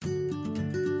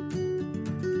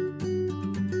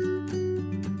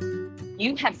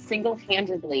You have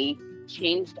single-handedly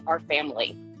changed our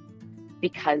family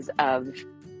because of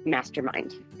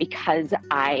Mastermind, because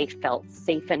I felt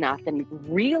safe enough and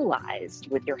realized,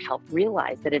 with your help,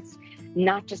 that it's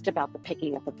not just about the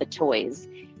picking up of the toys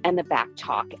and the back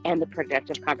talk and the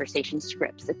productive conversation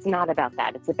scripts. It's not about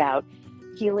that. It's about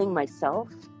healing myself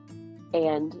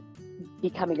and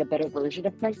becoming a better version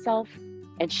of myself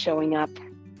and showing up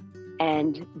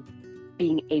and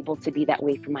being able to be that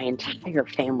way for my entire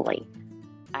family.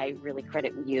 I really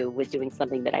credit you with doing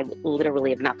something that I literally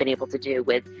have not been able to do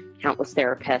with countless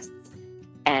therapists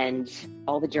and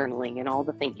all the journaling and all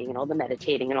the thinking and all the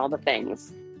meditating and all the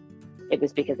things. It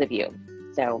was because of you.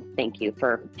 So thank you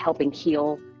for helping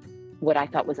heal what I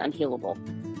thought was unhealable.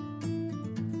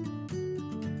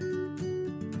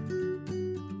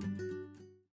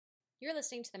 You're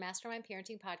listening to the Mastermind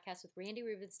Parenting Podcast with Randy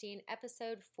Rubenstein,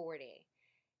 episode 40.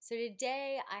 So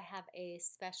today I have a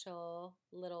special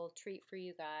little treat for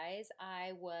you guys.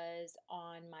 I was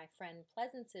on my friend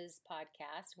Pleasance's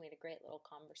podcast, and we had a great little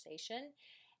conversation,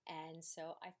 and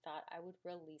so I thought I would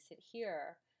release it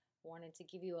here. I wanted to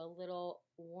give you a little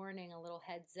warning, a little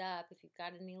heads up. If you've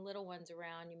got any little ones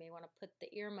around, you may want to put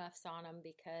the earmuffs on them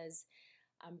because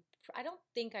I don't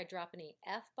think I drop any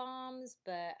F-bombs,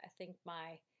 but I think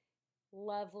my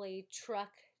lovely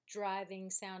truck driving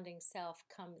sounding self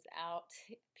comes out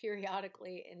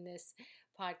periodically in this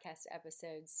podcast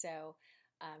episode. So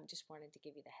just wanted to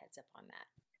give you the heads up on that.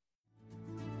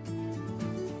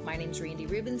 My name's Randy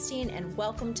Rubenstein, and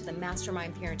welcome to the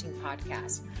Mastermind Parenting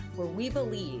Podcast, where we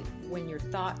believe when your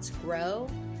thoughts grow,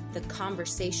 the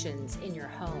conversations in your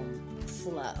home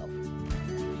flow.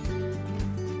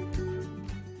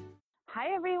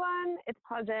 Hi, everyone. It's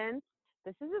Pleasance.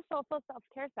 This is a Soulful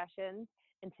Self-Care Session.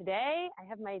 And today I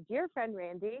have my dear friend,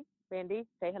 Randy. Randy,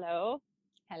 say hello.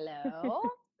 Hello.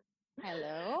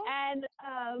 Hello. And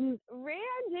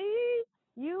Randy,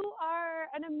 you are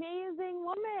an amazing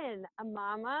woman, a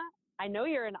mama. I know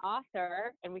you're an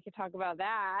author, and we could talk about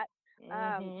that.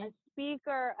 A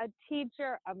speaker, a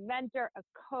teacher, a mentor, a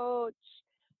coach.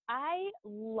 I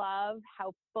love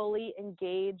how fully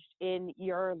engaged in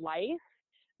your life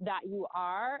that you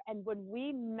are. And when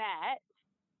we met,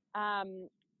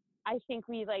 I think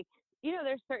we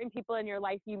there's certain people in your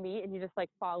life you meet and you just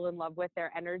fall in love with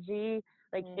their energy,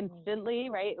 instantly,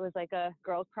 right? It was like a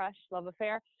girl crush, love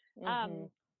affair. And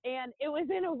it was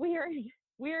in a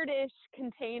weirdish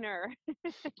container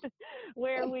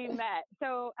where we met.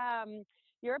 So,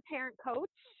 you're a parent coach,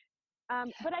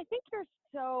 but I think you're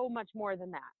so much more than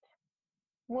that.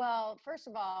 Well, first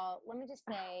of all, let me just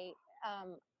say,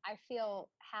 I feel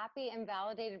happy and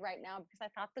validated right now because I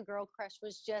thought the girl crush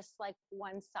was just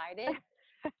one-sided.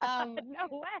 No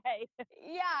way.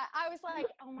 Yeah, I was like,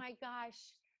 oh my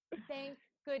gosh, thank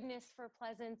goodness for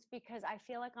Pleasance, because I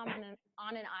feel like I'm on an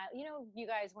island. You know, you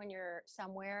guys, when you're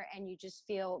somewhere and you just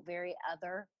feel very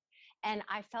other. And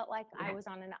I felt like I was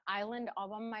on an island all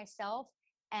by myself,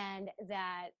 and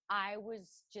that I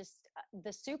was just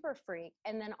the super freak.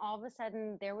 And then all of a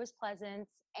sudden there was Pleasance,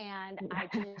 and I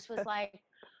just was like,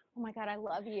 oh my God, I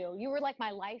love you. You were like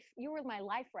my life. You were my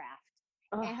life raft.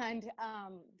 Oh. And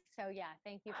so, yeah,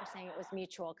 thank you for saying it was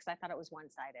mutual, because I thought it was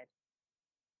one-sided.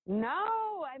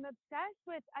 No, I'm obsessed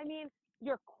with,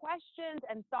 your questions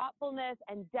and thoughtfulness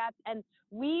and depth. And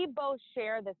we both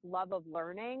share this love of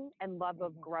learning and love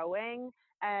of growing,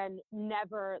 and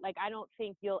never, I don't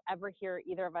think you'll ever hear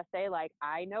either of us say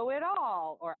I know it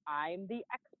all, or I'm the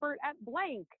expert at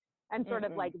blank, and sort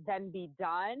of then be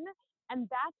done. And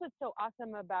that's what's so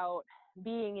awesome about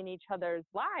being in each other's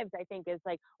lives, I think, is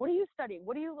what are you studying?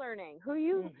 What are you learning? Who are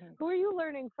you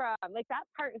learning from? That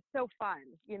part is so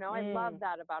fun. I love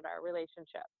that about our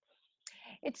relationship.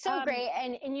 It's so great.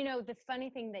 And the funny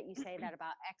thing that you say that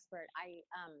about expert, I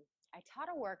taught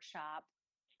a workshop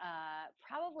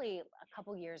probably a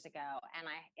couple years ago, and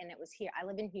it was here. I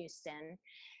live in Houston.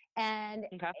 And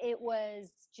it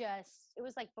was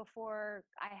before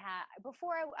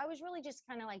I was really just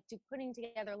kind of putting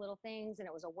together little things, and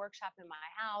it was a workshop in my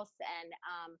house,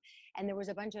 and there was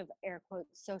a bunch of air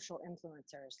quotes social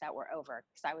influencers that were over,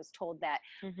 because I was told that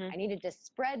I needed to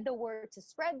spread the word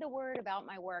about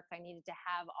my work. I needed to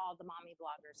have all the mommy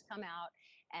bloggers come out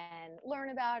and learn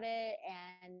about it.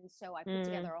 And so I put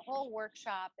together a whole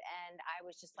workshop, and I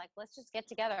was just like, let's just get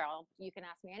together. You can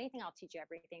ask me anything. I'll teach you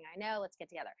everything I know. Let's get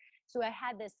together. So I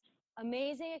had this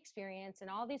amazing experience, and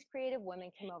all these creative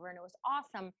women came over, and it was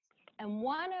awesome. And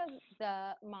one of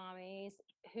the mommies,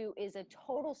 who is a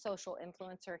total social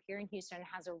influencer here in Houston,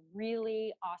 has a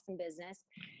really awesome business.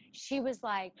 She was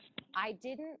like, I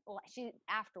didn't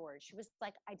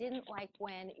like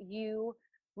when you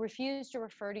refuse to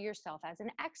refer to yourself as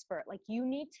an expert. Like, you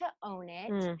need to own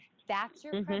it. That's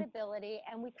your credibility.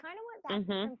 And we kind of went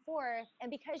back and forth. And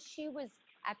because she was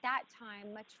at that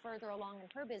time much further along in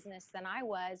her business than I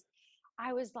was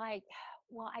like,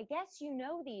 well, I guess you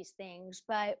know these things,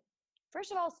 but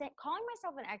first of all, calling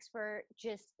myself an expert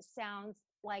just sounds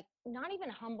like not even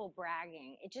humble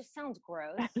bragging. It just sounds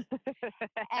gross.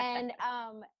 and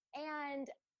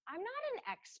I'm not an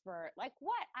expert. Like,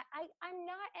 what? I'm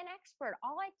not an expert.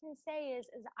 All I can say is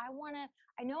I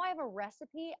know I have a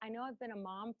recipe. I know I've been a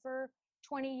mom for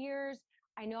 20 years.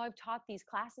 I know I've taught these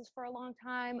classes for a long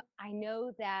time. I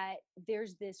know that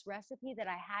there's this recipe that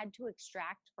I had to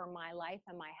extract for my life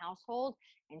and my household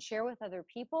and share with other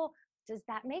people. Does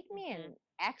that make me an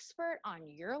expert on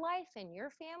your life and your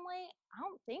family? I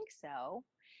don't think so.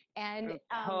 And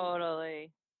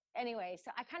totally. Anyway,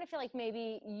 so I kind of feel like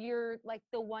maybe you're like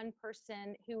the one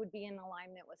person who would be in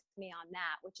alignment with me on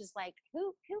that, which is like,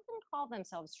 who can call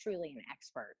themselves truly an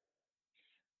expert?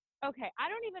 Okay, I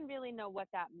don't even really know what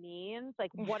that means. Like,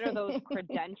 what are those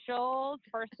credentials?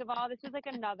 First of all, this is like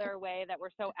another way that we're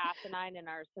so asinine in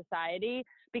our society,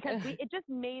 because it just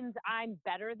means I'm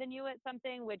better than you at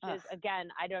something, which is,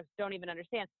 again, I don't even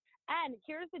understand. And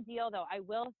here's the deal, though. I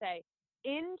will say,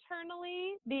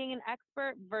 internally being an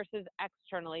expert versus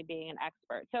externally being an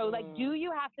expert. So, like, do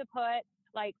you have to put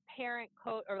like parent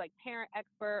coach or like parent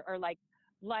expert or like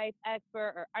life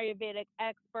expert or Ayurvedic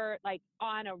expert like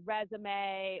on a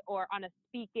resume or on a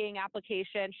speaking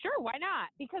application? Sure, why not?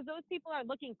 Because those people are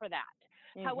looking for that.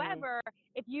 However,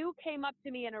 if you came up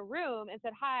to me in a room and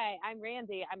said, "Hi, I'm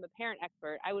Randy, I'm a parent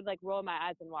expert," I would like roll my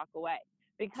eyes and walk away,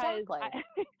 because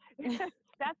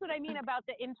that's what I mean about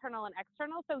the internal and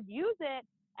external. So use it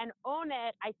and own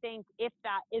it. I think if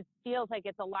that feels like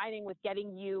it's aligning with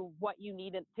getting you what you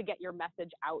need to get your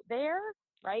message out there,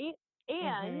 right?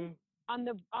 And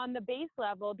on the base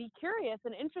level, be curious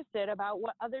and interested about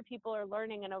what other people are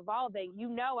learning and evolving. You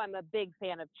know, I'm a big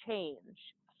fan of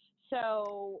change,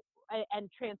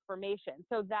 and transformation.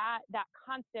 So that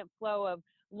constant flow of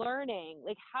learning,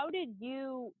 like, how did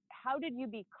you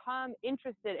become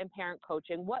interested in parent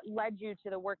coaching? What led you to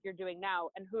the work you're doing now,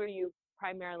 and who are you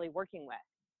primarily working with?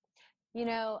 You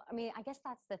know, I mean, I guess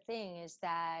that's the thing, is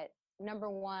that number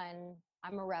one,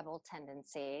 I'm a rebel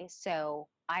tendency. So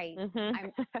I'm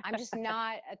just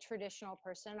not a traditional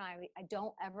person. I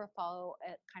don't ever follow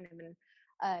a kind of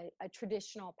a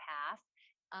traditional path.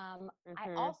 I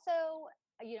also,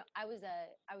 you know, I was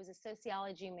a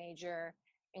sociology major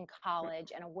in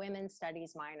college and a women's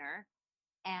studies minor,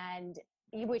 and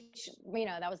which, you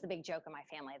know, that was the big joke in my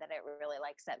family, that it really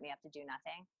like set me up to do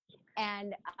nothing.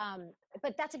 And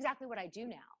but that's exactly what I do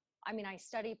now. I mean, I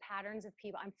study patterns of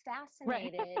people. I'm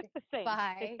fascinated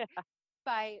by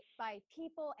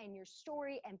people and your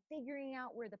story, and figuring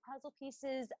out where the puzzle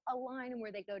pieces align and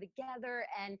where they go together.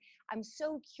 And I'm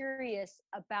so curious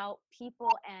about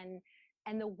people and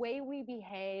the way we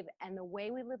behave and the way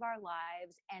we live our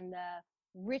lives and the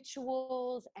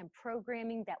rituals and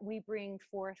programming that we bring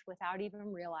forth without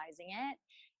even realizing it.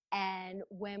 And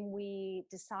when we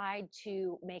decide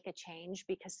to make a change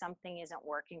because something isn't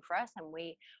working for us and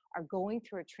we are going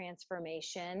through a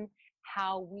transformation,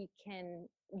 how we can,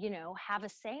 you know, have a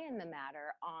say in the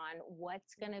matter on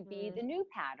what's going to be the new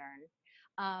pattern.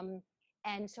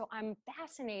 And so I'm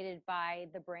fascinated by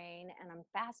the brain, and I'm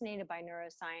fascinated by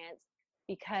neuroscience,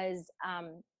 because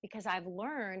I've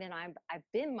learned, and I've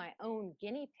been my own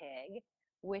guinea pig,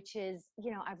 which is,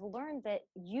 you know, I've learned that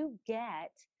you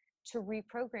get to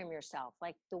reprogram yourself.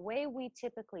 Like, the way we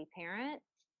typically parent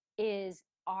is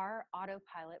our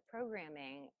autopilot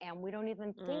programming, and we don't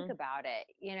even think about it,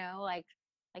 you know, like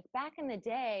back in the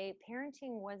day,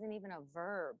 parenting wasn't even a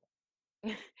verb.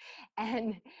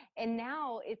 and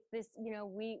now it's this, you know,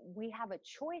 we have a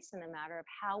choice in the matter of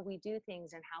how we do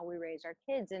things and how we raise our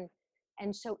kids. And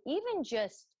so even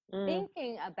just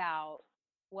thinking about,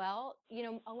 well, you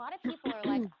know, a lot of people are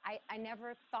like, I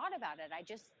never thought about it. I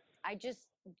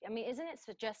mean, isn't it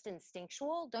just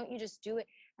instinctual? Don't you just do it?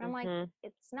 And I'm like,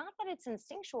 it's not that it's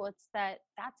instinctual. It's that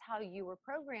that's how you were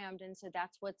programmed. And so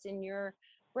that's what's in your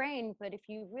brain. But if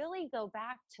you really go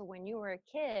back to when you were a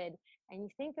kid and you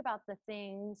think about the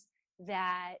things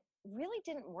that really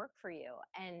didn't work for you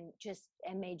and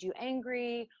made you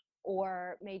angry,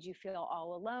 or made you feel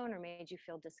all alone, or made you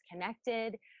feel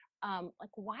disconnected, like,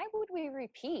 why would we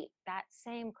repeat that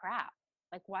same crap?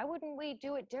 Like, why wouldn't we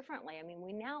do it differently? I mean,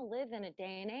 we now live in a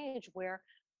day and age where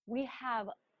we have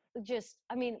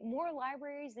more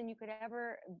libraries than you could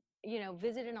ever, you know,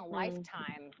 visit in a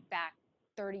lifetime back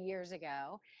 30 years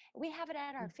ago. We have it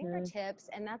at our fingertips.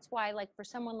 And that's why, like, for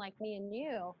someone like me and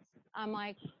you, I'm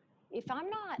like, if I'm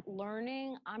not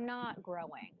learning, I'm not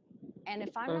growing. And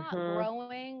if I'm not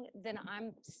growing, then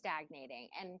I'm stagnating.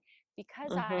 And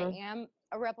because I am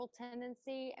a rebel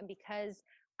tendency, and because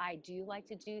I do like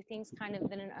to do things kind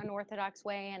of in an unorthodox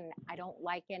way, and I don't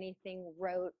like anything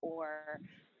rote or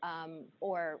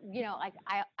like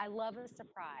I love a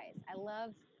surprise. I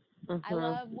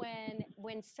love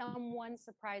when someone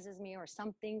surprises me or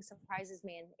something surprises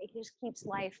me, and it just keeps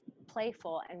life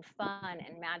playful and fun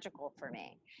and magical for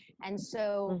me. And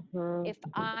so if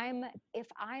I'm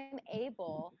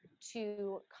able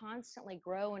to constantly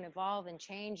grow and evolve and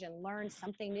change and learn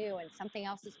something new, and something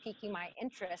else is piquing my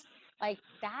interest, like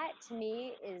that to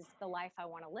me is the life I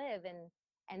want to live.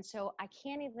 And so I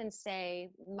can't even say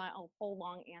my whole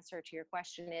long answer to your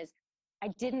question is I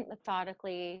didn't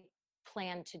methodically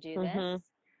plan to do this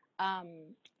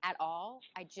at all.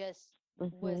 I just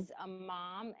was a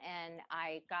mom, and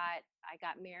I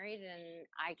got married, and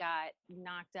I got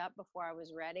knocked up before I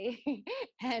was ready.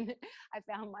 And I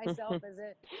found myself as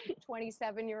a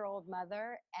 27-year-old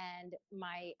mother, and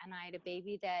I had a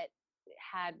baby that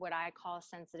had what I call a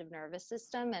sensitive nervous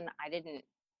system, and I didn't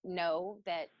know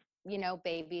that I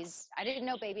didn't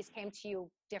know babies came to you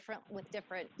with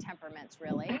different temperaments,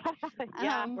 really.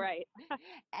 Yeah, right.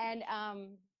 And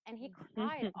he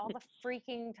cried all the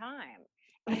freaking time,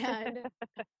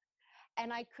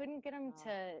 and I couldn't get him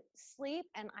to sleep.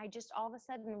 And I just all of a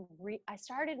sudden I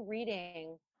started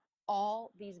reading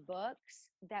all these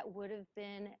books that would have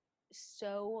been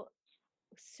so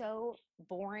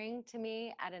boring to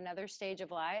me at another stage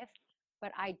of life.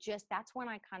 But that's when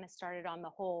I kind of started on the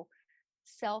whole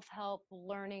self-help,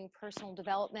 learning, personal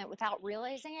development without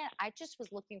realizing it. I just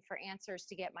was looking for answers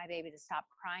to get my baby to stop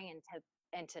crying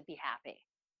and to be happy.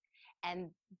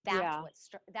 And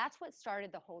that's what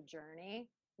started the whole journey,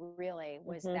 really,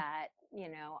 was that,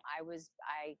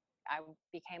 I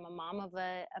became a mom of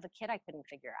a kid I couldn't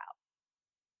figure out.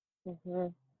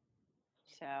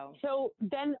 So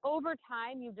then over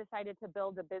time, you decided to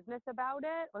build a business about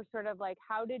it, or sort of like,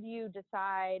 how did you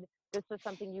decide this was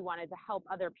something you wanted to help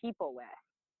other people with?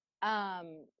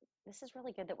 This is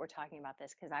really good that we're talking about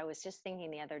this, because I was just thinking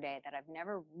the other day that I've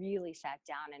never really sat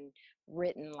down and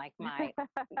written like my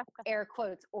air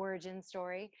quotes origin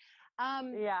story.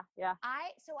 Yeah.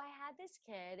 So I had this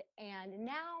kid, and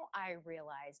now I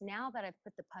realize, now that I've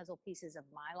put the puzzle pieces of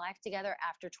my life together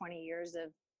after 20 years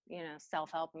of,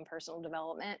 self-help and personal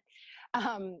development, I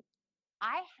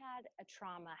had a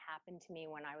trauma happen to me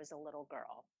when I was a little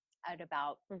girl at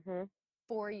about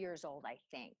 4 years old, I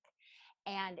think.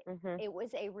 And it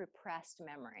was a repressed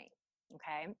memory.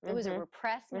 Okay. It was a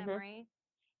repressed memory.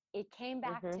 It came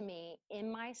back to me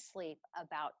in my sleep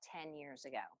about 10 years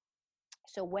ago.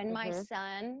 So when my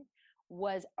son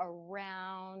was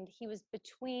around, he was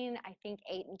between, I think,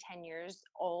 8 and 10 years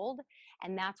old.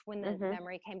 And that's when the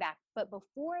memory came back. But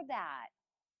before that,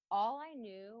 all I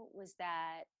knew was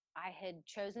that I had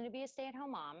chosen to be a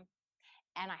stay-at-home mom,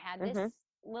 and I had this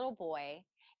little boy,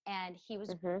 and he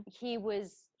was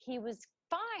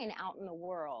fine out in the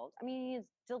world. I mean, he's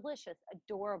delicious,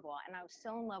 adorable, and I was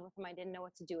so in love with him. I didn't know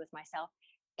what to do with myself,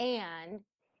 and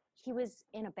he was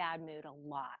in a bad mood a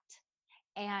lot.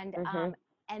 And I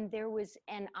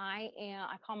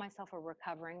call myself a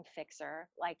recovering fixer.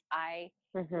 Like I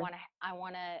want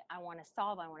to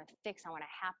solve, I want to fix, I want to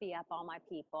happy up all my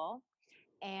people.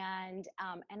 And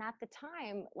at the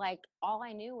time, like, all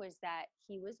I knew was that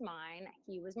he was mine,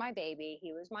 he was my baby,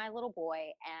 he was my little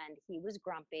boy, and he was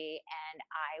grumpy, and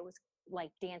I was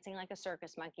like dancing like a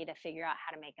circus monkey to figure out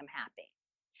how to make him happy.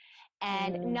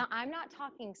 And no, I'm not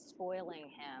talking spoiling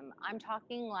him. I'm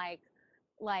talking like,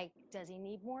 does he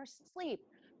need more sleep?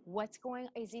 What's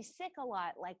is he sick a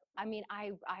lot? Like, I mean,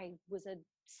 I was a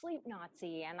sleep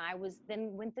Nazi, and I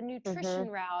went the nutrition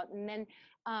route. And then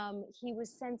he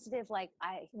was sensitive. Like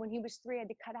when he was 3, I had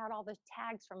to cut out all the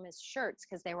tags from his shirts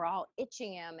because they were all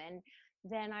itching him. And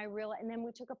then and then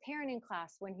we took a parenting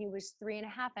class when he was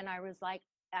 3.5. And I was like,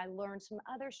 I learned some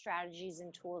other strategies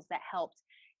and tools that helped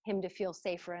him to feel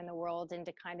safer in the world and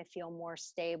to kind of feel more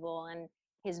stable, and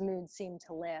his mood seemed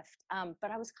to lift.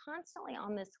 But I was constantly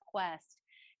on this quest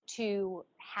to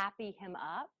happy him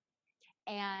up.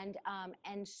 And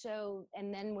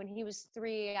then when he was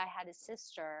 3, I had a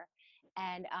sister,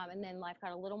 and then life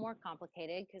got a little more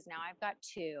complicated because now I've got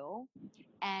 2.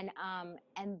 And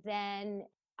then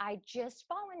I just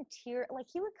volunteered. Like,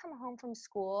 he would come home from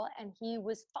school and he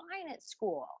was fine at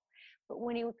school, but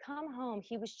when he would come home,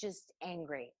 he was just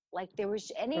angry. Like, there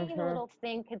was any little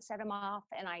thing could set him off,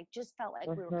 and I just felt like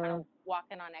we were kind of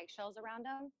walking on eggshells around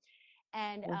him.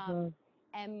 And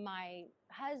And my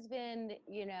husband,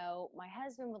 my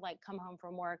husband would like come home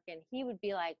from work and he would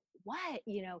be like, what,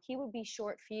 he would be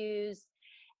short fused.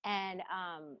 And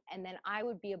then I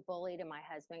would be a bully to my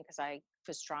husband because I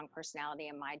was strong personality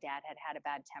and my dad had a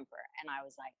bad temper. And I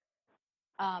was like,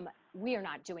 we are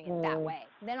not doing it that way.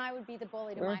 Then I would be the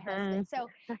bully to my husband. So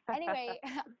anyway,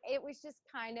 it was just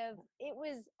it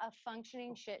was a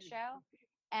functioning shit show.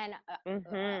 And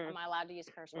am I allowed to use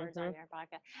curse words on your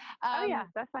podcast? Oh yeah,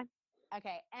 that's fine.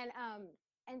 Okay.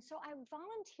 And so I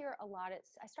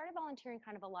started volunteering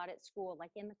kind of a lot at school,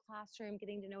 like in the classroom,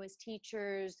 getting to know his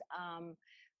teachers,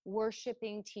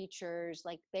 worshiping teachers,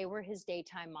 like they were his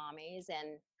daytime mommies.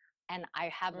 And I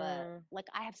have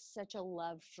I have such a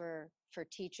love for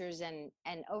teachers, and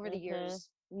over the years,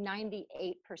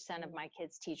 98% of my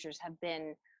kids' teachers have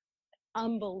been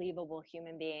unbelievable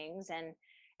human beings.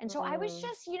 And so I was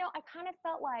just, I kind of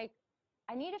felt like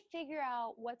I need to figure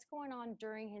out what's going on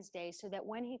during his day so that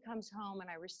when he comes home and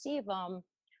I receive him,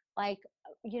 like,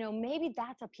 maybe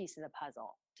that's a piece of the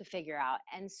puzzle to figure out.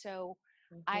 And so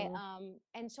I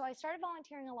started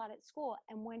volunteering a lot at school.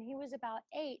 And when he was about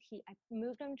 8, I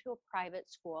moved him to a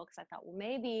private school because I thought, well,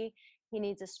 maybe he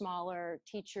needs a smaller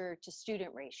teacher to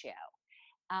student ratio.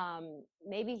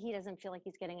 Maybe he doesn't feel like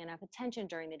he's getting enough attention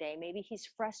during the day. Maybe he's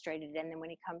frustrated. And then when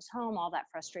he comes home, all that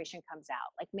frustration comes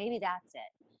out. Like maybe that's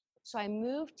it. So I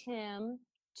moved him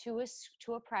to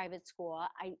a private school.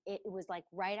 It was like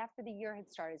right after the year had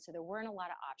started. So there weren't a lot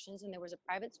of options. And there was a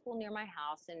private school near my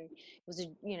house, and it was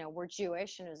we're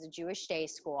Jewish, and it was a Jewish day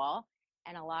school.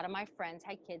 And a lot of my friends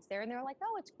had kids there, and they were like,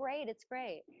 oh, it's great. It's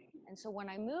great. And so when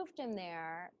I moved him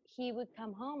there, he would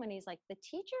come home and he's like, the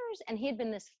teachers, and he had been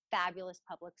this fabulous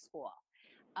public school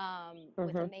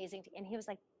with amazing, and he was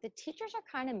like, the teachers are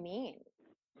kind of mean.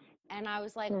 And I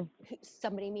was like,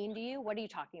 somebody mean to you? What are you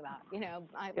talking about?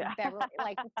 Beverly,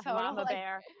 like total, Mama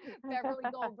bear. Beverly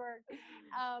Goldberg.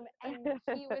 And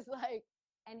he was like,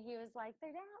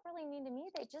 they're not really mean to me.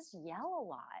 They just yell a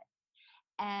lot.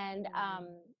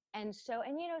 And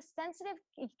sensitive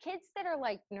kids that are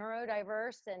like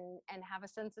neurodiverse and have a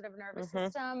sensitive nervous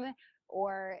system,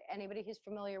 or anybody who's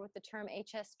familiar with the term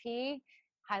HSP,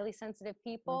 highly sensitive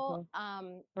people,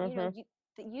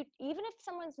 you even if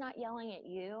someone's not yelling at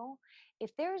you,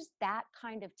 if there's that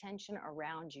kind of tension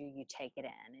around you, you take it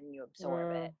in and you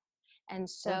absorb it. And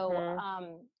so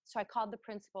so I called the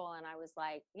principal and I was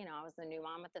like, I was the new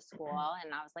mom at the school,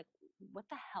 and I was like, what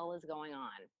the hell is going on?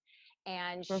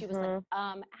 And she was like,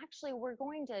 actually, we're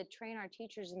going to train our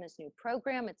teachers in this new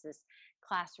program. It's this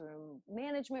classroom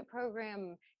management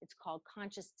program. It's called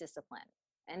Conscious Discipline.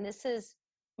 And this is,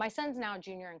 my son's now a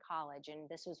junior in college, and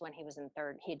this was when he was in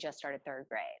third. He had just started third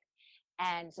grade.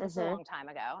 And so this is a long time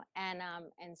ago. And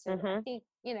so I think,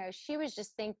 she was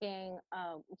just thinking,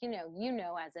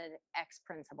 as an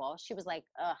ex-principal, she was like,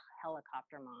 ugh,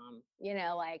 helicopter mom,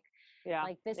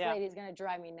 like this lady's going to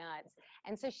drive me nuts.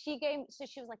 And so she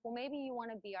was like, well, maybe you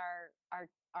want to be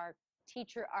our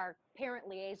teacher, our parent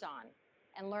liaison,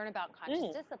 and learn about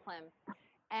conscious discipline.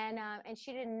 And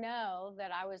she didn't know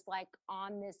that I was like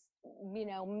on this,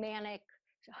 manic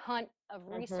hunt of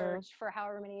research for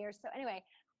however many years. So anyway,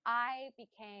 I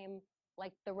became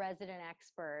like the resident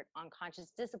expert on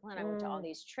conscious discipline. I went to all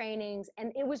these trainings,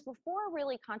 and it was before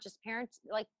really conscious parents,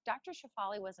 like Dr.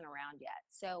 Shafali wasn't around yet.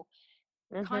 So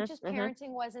conscious parenting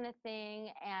wasn't a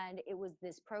thing. And it was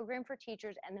this program for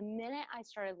teachers. And the minute I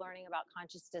started learning about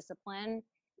conscious discipline,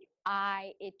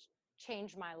 it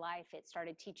changed my life. It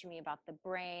started teaching me about the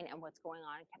brain and what's going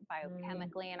on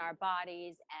biochemically in our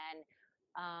bodies. And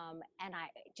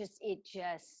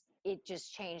it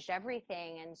just changed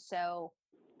everything. And so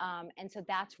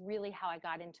that's really how I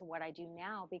got into what I do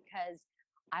now, because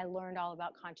I learned all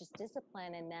about conscious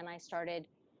discipline. And then I started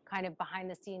kind of behind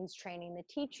the scenes training the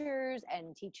teachers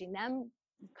and teaching them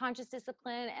conscious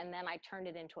discipline. And then I turned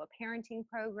it into a parenting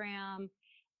program.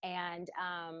 And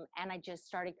I just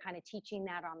started kind of teaching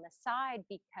that on the side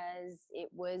because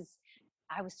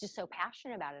I was just so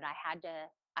passionate about it. I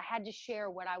had to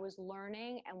share what I was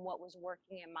learning and what was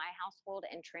working in my household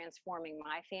and transforming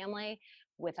my family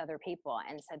with other people.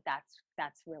 And so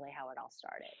that's really how it all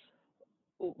started.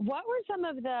 What were some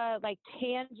of the like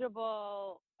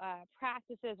tangible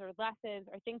practices or lessons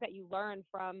or things that you learned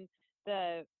from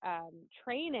the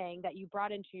training that you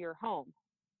brought into your home?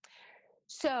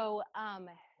 So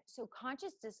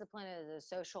conscious discipline is a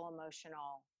social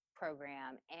emotional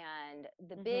program, and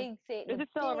the big thing. Is it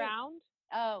still around?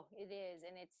 Oh, it is.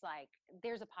 And it's like,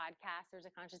 there's a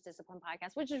conscious discipline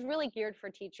podcast, which is really geared for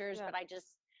teachers, but I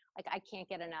just I can't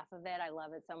get enough of it. I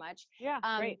love it so much. Yeah.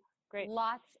 Great.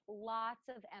 Lots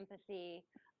of empathy,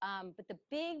 But the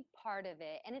big part of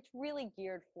it, and it's really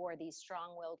geared for these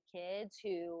strong-willed kids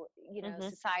who, you know,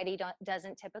 society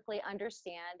doesn't typically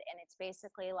understand. And it's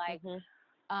basically like,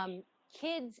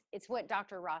 kids, it's what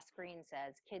Dr. Ross Green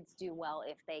says, kids do well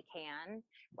if they can.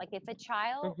 Like if a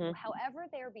child, however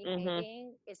they're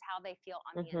behaving is how they feel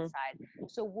on the inside.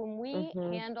 So when we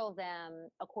handle them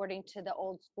according to the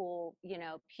old school, you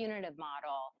know, punitive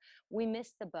model, we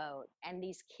miss the boat. And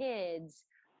these kids,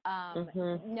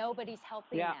 nobody's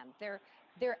helping them.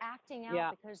 They're acting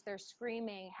out because they're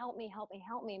screaming, help me, help me,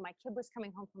 help me. My kid was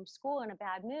coming home from school in a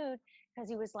bad mood because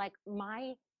he was like,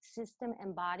 my system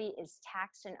and body is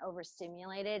taxed and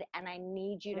overstimulated, and I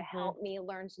need you to help me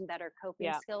learn some better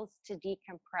coping skills to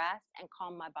decompress and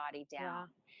calm my body down.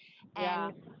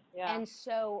 And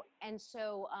so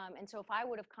if I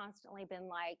would have constantly been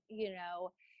like, you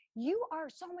know, you are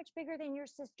so much bigger than your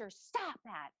sister, stop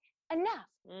that,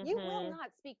 enough, you will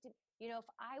not speak to, you know, if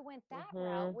I went that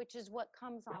route, which is what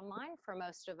comes online for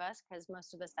most of us, because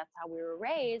most of us, that's how we were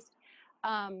raised,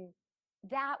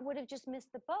 that would have just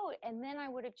missed the boat. And then I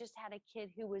would have just had a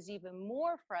kid who was even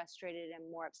more frustrated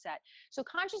and more upset. So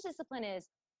conscious discipline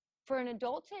is for an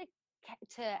adult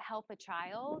to help a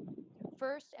child.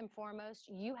 First and foremost,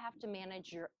 you have to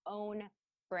manage your own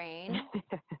brain.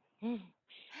 Right?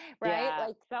 Yeah.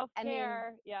 Like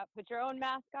self-care. Put your own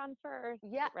mask on first.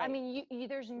 Yeah. Right. I mean,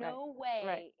 there's no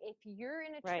way if you're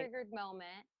in a triggered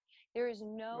moment, there is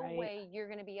no way you're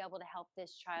going to be able to help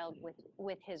this child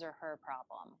with his or her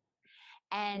problem.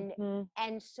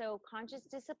 And so conscious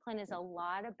discipline is a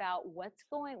lot about what's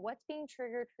being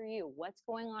triggered for you, what's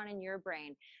going on in your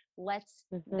brain.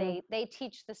 They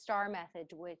teach the STAR method,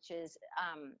 which is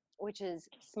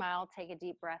smile, take a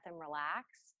deep breath, and relax,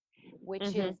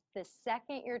 which is the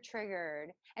second you're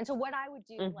triggered. And so what I would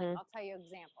do, like, I'll tell you an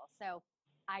example. So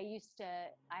I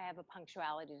have a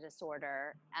punctuality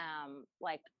disorder,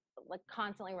 like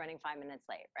constantly running 5 minutes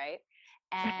late. Right.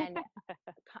 And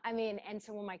I mean, and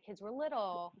so when my kids were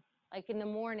little, like in the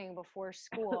morning before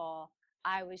school,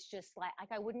 I was just like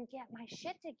I wouldn't get my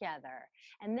shit together.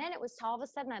 And then it was all of a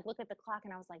sudden I'd look at the clock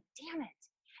and I was like, damn it.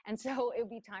 And so it would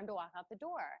be time to walk out the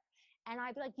door. And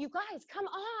I'd be like, you guys, come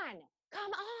on.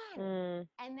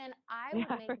 And then I would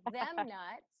make them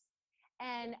nuts.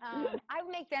 And I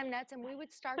would make them nuts, and we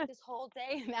would start this whole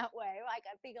day in that way. Like,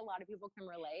 I think a lot of people can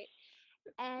relate.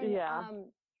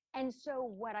 And so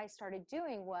what I started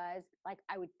doing was, like,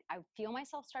 I would feel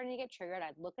myself starting to get triggered.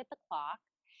 I'd look at the clock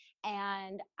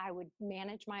and I would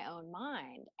manage my own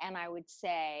mind. And I would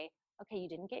say, okay, you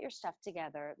didn't get your stuff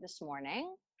together this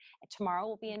morning. Tomorrow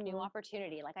will be a new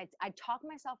opportunity. Like I'd talk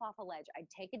myself off a ledge. I'd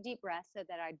take a deep breath so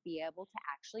that I'd be able to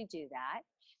actually do that.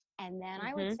 And then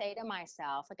I would say to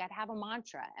myself, like, I'd have a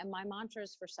mantra, and my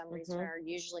mantras for some reason are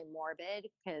usually morbid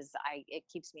because it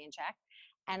keeps me in check.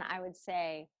 And I would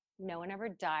say, no one ever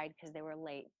died because they were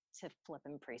late to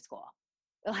flipping preschool.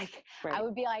 Like, I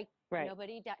would be like,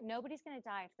 nobody's going to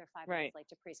die if they're 5 minutes late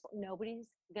to preschool. Nobody's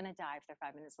going to die if they're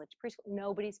 5 minutes late to preschool.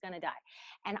 Nobody's going to die.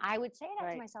 And I would say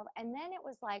that to myself. And then it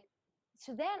was like,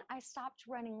 so then I stopped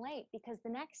running late, because the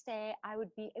next day I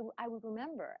would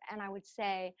remember, and I would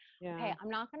say, okay, I'm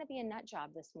not going to be a nut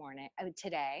job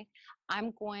today.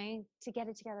 I'm going to get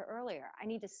it together earlier. I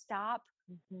need to stop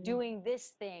doing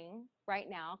this thing right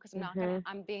now, because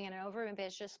I'm being an over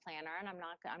ambitious planner, and I'm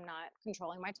not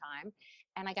controlling my time,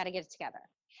 and I got to get it together.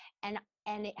 And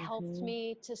it helped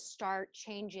me to start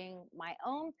changing my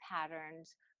own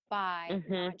patterns by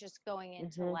not just going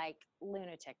into like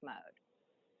lunatic mode.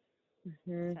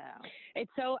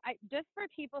 So just for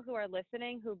people who are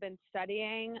listening, who've been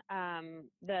studying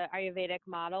the Ayurvedic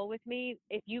model with me,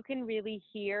 if you can really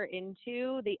hear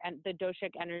into the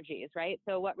doshic energies, right?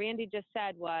 So what Randy just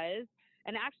said was,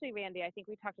 and actually, Randy, I think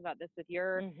we talked about this with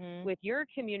your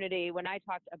community when I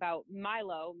talked about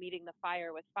Milo meeting the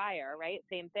fire with fire, right?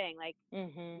 Same thing. Like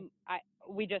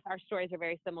our stories are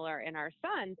very similar in our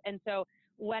sons. And so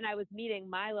when I was meeting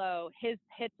Milo, his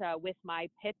pitta with my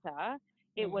pitta,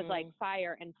 it was like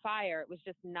fire and fire. It was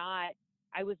just not,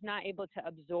 I was not able to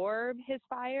absorb his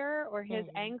fire or his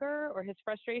anger or his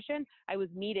frustration. I was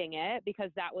meeting it because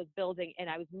that was building, and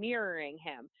I was mirroring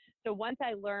him. So once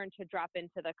I learned to drop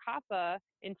into the kapha,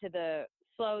 into the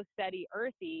slow, steady,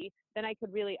 earthy, then I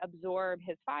could really absorb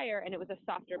his fire, and it was a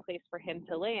softer place for him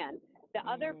to land. The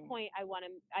other point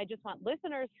I just want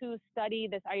listeners who study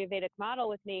this Ayurvedic model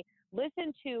with me,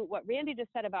 listen to what Randy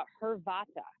just said about her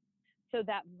vata. So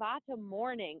that vata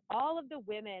morning, all of the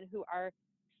women who are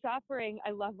suffering,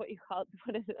 I love what you call it,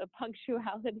 what is it, a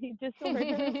punctuality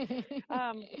disorder?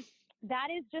 that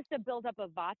is just a buildup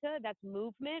of vata. That's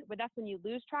movement, but that's when you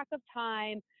lose track of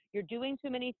time. You're doing too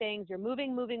many things. You're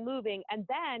moving. And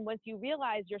then once you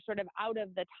realize you're sort of out of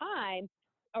time,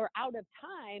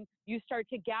 you start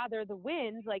to gather the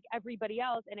winds like everybody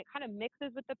else, and it kind of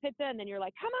mixes with the pitta, and then you're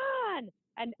like, come on.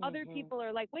 And other people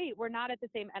are like, wait, we're not at the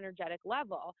same energetic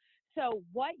level. So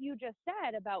what you just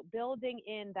said about building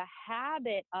in the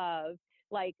habit of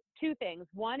like two things.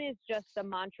 One is just the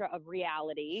mantra of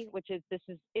reality, which is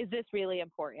this really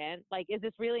important? Like, is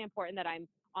this really important that I'm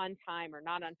on time or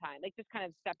not on time? Like just kind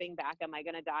of stepping back, am I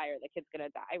going to die or the kid's going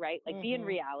to die, right? Like be in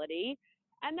reality.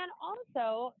 And then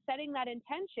also setting that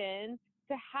intention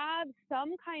to have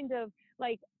some kind of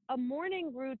like a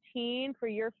morning routine for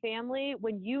your family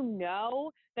when you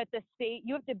know that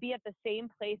you have to be at the same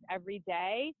place every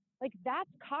day. Like that's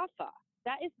kapha.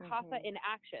 That is kapha in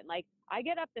action. Like I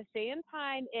get up the same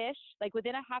time-ish, like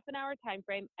within a half an hour time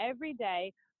frame every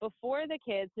day before the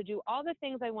kids to do all the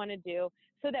things I want to do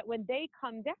so that when they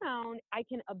come down, I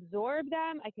can absorb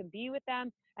them, I can be with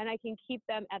them, and I can keep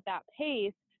them at that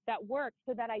pace that works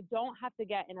so that I don't have to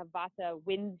get in a vata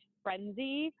wind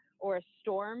frenzy or a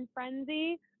storm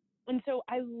frenzy. And so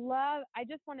I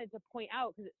just wanted to point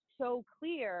out, because it's so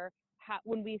clear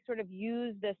when we sort of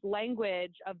use this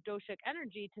language of doshic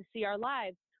energy to see our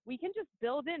lives, we can just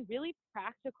build in really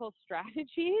practical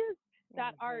strategies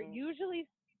that are usually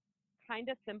kind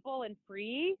of simple and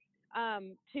free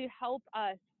to help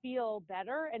us feel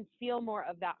better and feel more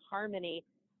of that harmony.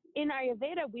 In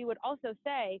Ayurveda, we would also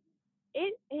say,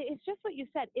 it's just what you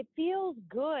said. It feels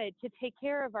good to take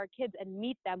care of our kids and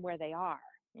meet them where they are.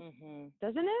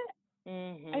 Doesn't it?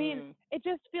 I mean, it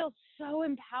just feels so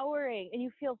empowering, and you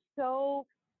feel so,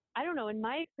 I don't know, in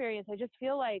my experience, I just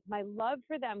feel like my love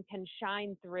for them can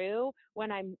shine through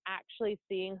when I'm actually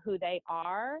seeing who they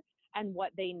are and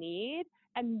what they need.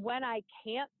 And when I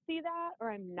can't see that, or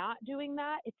I'm not doing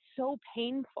that, it's so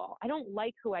painful. I don't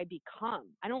like who I become.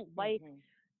 I don't like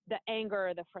the anger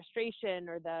or the frustration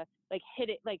or the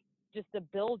just the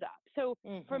buildup. So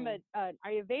from an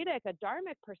Ayurvedic, a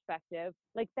dharmic perspective,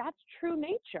 like that's true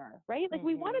nature, right? Like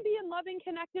we want to be in loving,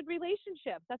 connected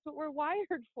relationships. That's what we're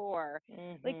wired for.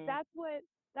 Like that's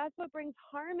what brings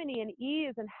harmony and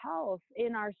ease and health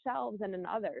in ourselves and in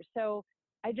others. So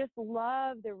I just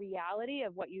love the reality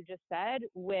of what you just said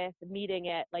with meeting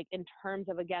it like in terms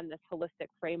of, again, this holistic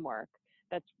framework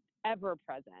that's ever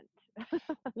present.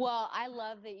 Well, I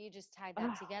love that you just tied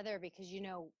that together because,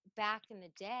 back in the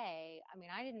day, I mean,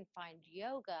 I didn't find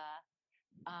yoga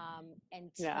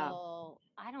until,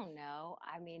 I don't know.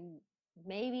 I mean,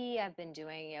 maybe I've been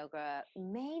doing yoga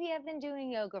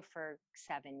for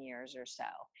 7 years or so.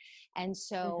 And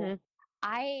so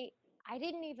I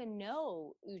didn't even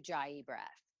know Ujjayi breath.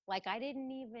 Like I didn't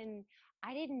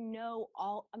know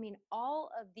all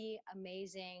of the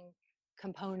amazing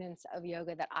components of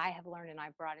yoga that I have learned and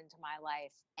I've brought into my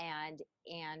life, and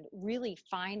really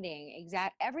finding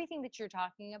everything that you're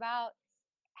talking about.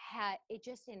 It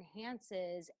just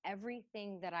enhances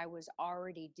everything that I was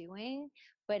already doing,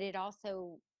 but it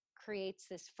also creates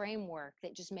this framework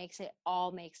that just makes it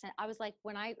all make sense. I was like,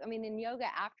 in yoga,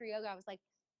 after yoga, I was like,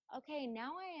 okay,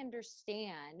 now I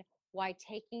understand why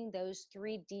taking those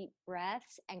 3 deep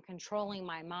breaths and controlling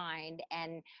my mind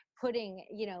and putting,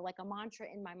 like a mantra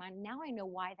in my mind. Now I know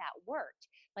why that worked.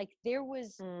 Like there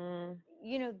was,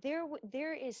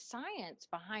 there is science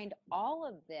behind all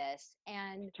of this.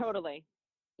 And totally.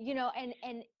 And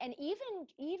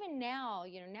even now,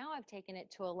 now I've taken it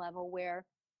to a level where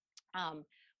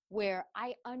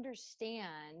I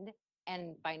understand,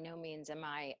 and by no means am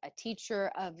I a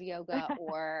teacher of yoga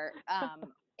or,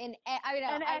 an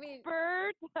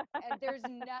expert. There's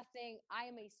nothing. I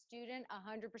am a student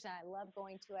 100%. I love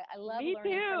going to it. I love Me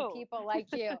learning too. from people like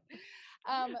you.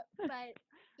 But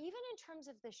even in terms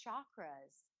of the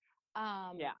chakras,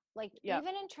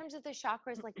 even in terms of the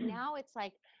chakras, like now it's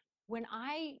like when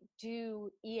I do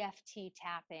EFT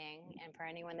tapping, and for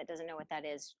anyone that doesn't know what that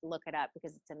is, look it up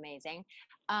because it's amazing.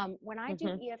 When I do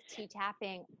EFT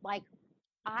tapping, like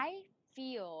I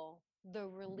feel the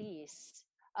release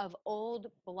of old,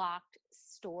 blocked,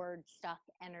 stored, stuck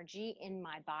energy in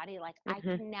my body. Like I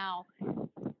can now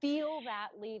feel that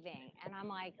leaving. And I'm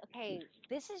like, okay,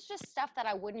 this is just stuff that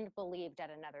I wouldn't have believed at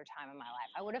another time in my life.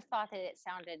 I would have thought that it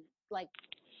sounded like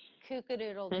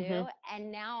kookadoodle-doo. And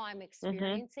now I'm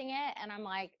experiencing it. And I'm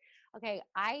like, okay,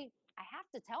 I have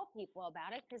to tell people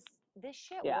about it because this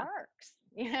shit works,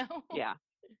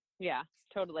 Yeah,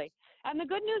 totally. And the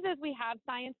good news is we have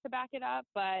science to back it up,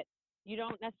 but you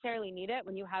don't necessarily need it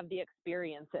when you have the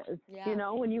experiences,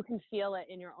 when you can feel it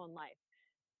in your own life.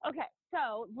 Okay,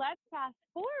 so let's fast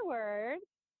forward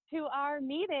to our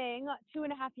meeting 2.5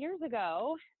 years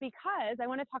ago because I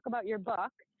want to talk about your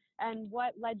book and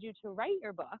what led you to write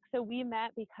your book. So we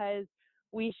met because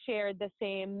we shared the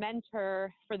same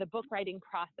mentor for the book writing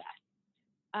process,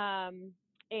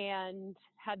 and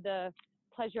had the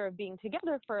pleasure of being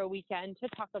together for a weekend to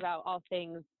talk about all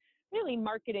things really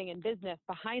marketing and business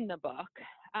behind the book.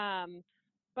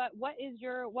 But what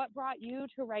brought you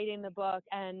to writing the book,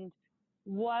 and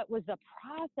what was the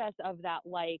process of that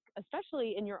like,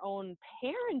 especially in your own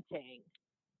parenting?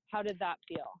 How did that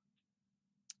feel?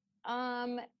 I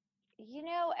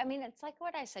mean, it's like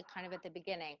what I said kind of at the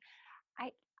beginning.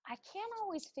 I can't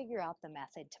always figure out the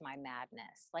method to my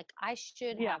madness. Like I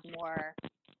should have more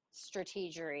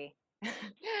strategery.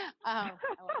 I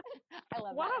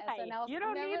love Why? that SNL. You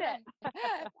don't Remember need that?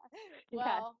 it.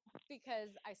 Well, because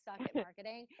I suck at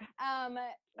marketing.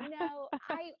 No,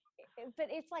 but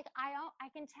it's like, I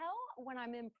can tell when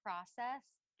I'm in process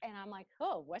and I'm like,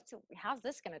 oh, how's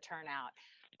this going to turn out?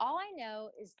 All I know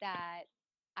is that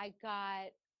I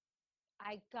got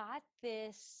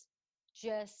this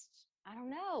just, I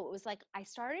don't know. It was like I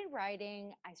started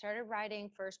writing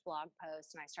first blog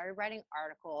posts and I started writing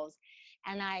articles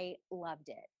and I loved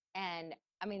it. And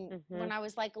I mean, when I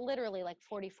was like literally like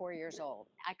 44 years old,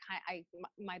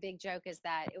 my big joke is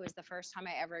that it was the first time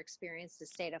I ever experienced a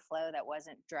state of flow that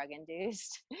wasn't drug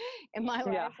induced in my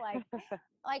life.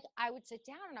 Like I would sit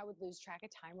down and I would lose track of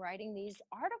time writing these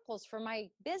articles for my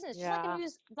business,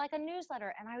 just like a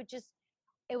newsletter. And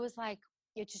it was like,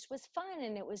 it just was fun.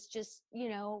 And it was just,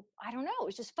 I don't know, it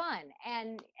was just fun.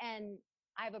 And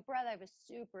I have a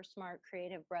super smart,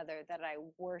 creative brother that I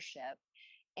worship.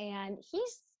 And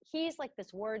he's like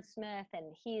this wordsmith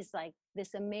and he's like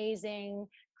this amazing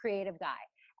creative guy.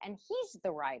 And he's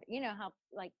the writer. You know how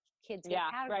like kids get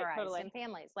categorized in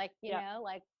families, like,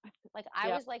 like I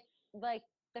was like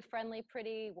the friendly,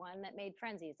 pretty one that made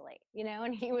friends easily,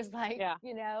 and he was like,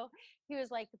 he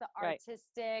was like the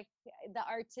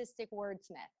artistic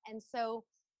wordsmith. And so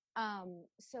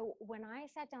when I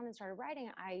sat down and started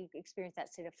writing, I experienced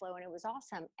that state of flow and it was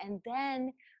awesome. And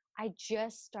then I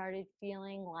just started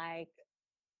feeling like,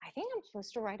 I think I'm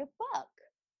supposed to write a book.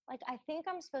 Like, I think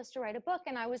I'm supposed to write a book.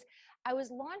 And I was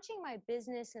launching my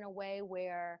business in a way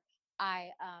where I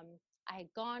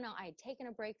had taken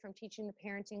a break from teaching the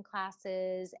parenting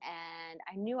classes, and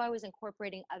I knew I was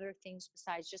incorporating other things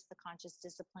besides just the conscious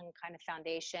discipline kind of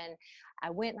foundation. I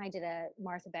went and I did a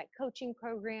Martha Beck coaching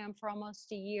program for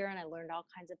almost a year, and I learned all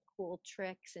kinds of cool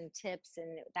tricks and tips,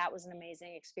 and that was an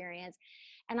amazing experience.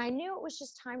 And I knew it was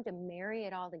just time to marry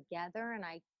it all together. And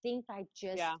I think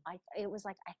it was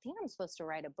like, I think I'm supposed to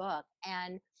write a book.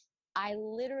 And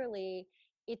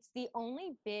it's the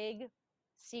only big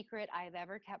secret I've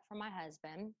ever kept from my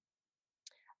husband.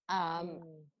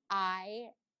 I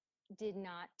did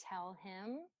not tell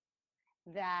him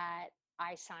that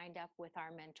I signed up with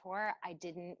our mentor. I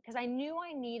didn't, because I knew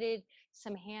I needed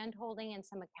some hand holding and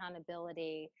some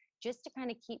accountability just to kind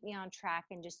of keep me on track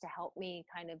and just to help me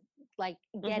kind of like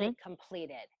get it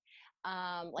completed.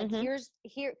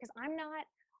 Because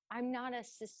I'm not a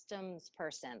systems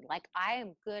person. Like I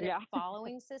am good at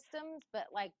following systems, but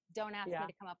like, don't ask me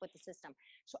to come up with the system.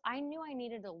 So I knew I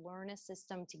needed to learn a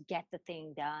system to get the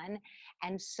thing done.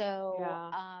 And so,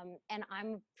 and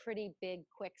I'm a pretty big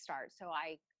quick start. So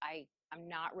I'm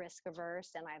not risk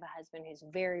averse, and I have a husband who's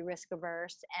very risk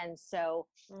averse. And so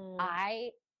I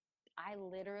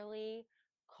literally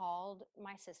called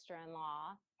my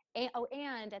sister-in-law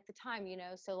and at the time,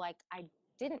 so like I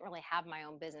didn't really have my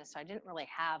own business. So I didn't really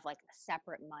have like a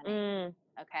separate money.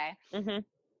 Okay.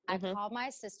 I called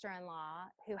my sister-in-law,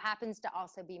 who happens to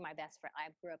also be my best friend. I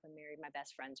grew up and married my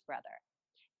best friend's brother.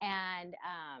 And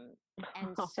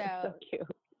so cute.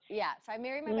 Yeah. So I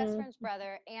married my best friend's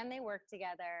brother, and they worked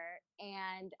together,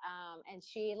 and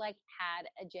she like had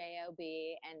a job,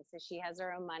 and so she has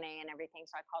her own money and everything.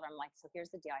 So I called her. I'm like, so here's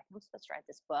the deal. I think I'm supposed to write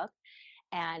this book.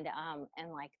 And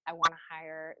like, I want to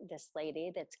hire this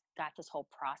lady that's got this whole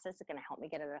process that's going to help me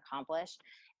get it accomplished.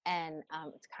 And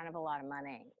it's kind of a lot of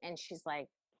money. And she's like,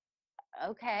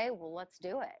 okay, well, let's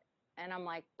do it. And I'm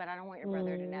like, but I don't want your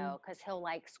brother to know, because he'll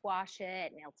like squash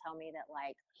it and he'll tell me that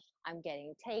like I'm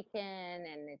getting taken,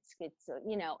 and it's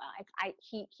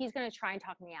he's going to try and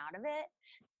talk me out of it.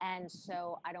 And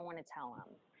so I don't want to tell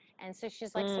him. And so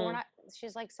she's like, so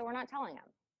we're not telling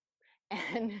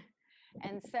him.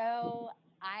 So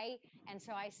I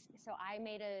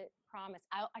made a promise.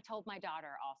 I told my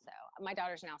daughter also. My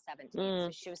daughter's now 17,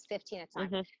 so she was 15 at the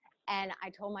time. And I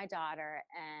told my daughter,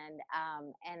 and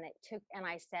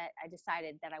I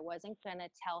decided that I wasn't going to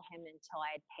tell him until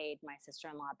I had paid my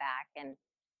sister-in-law back. And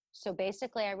So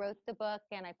basically I wrote the book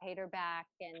and I paid her back.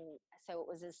 And so it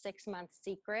was a 6-month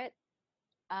secret.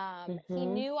 He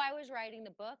knew I was writing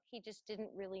the book. He just didn't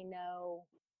really know,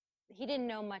 he didn't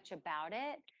know much about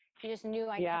it. He just knew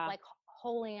I kept like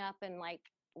holding up and like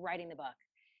writing the book.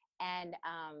 And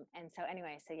so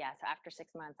anyway, so after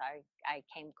 6 months, I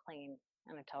came clean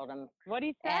and I told him. What did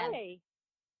he say?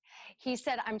 He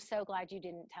said, "I'm so glad you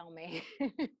didn't tell me."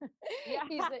 Yeah.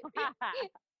 He was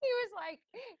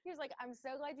like, "I'm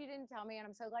so glad you didn't tell me. And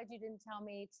I'm so glad you didn't tell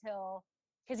me till,"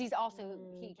 because he's also,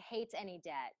 he hates any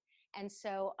debt. And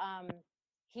so,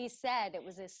 he said it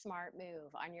was a smart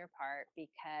move on your part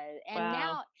because,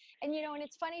 now, and and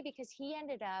it's funny because he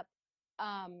ended up,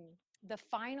 the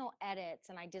final edits,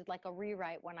 and I did like a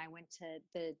rewrite when I went to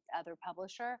the other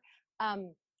publisher.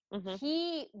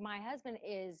 My husband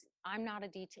is, I'm not a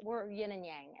detail, we're yin and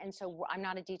yang. And so I'm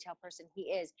not a detail person.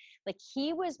 He is like,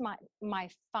 he was my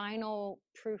final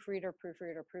proofreader.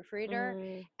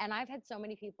 And I've had so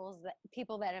many people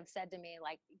that have said to me,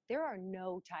 like, there are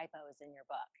no typos in your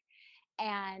book.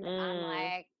 And I'm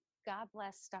like, God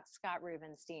bless Scott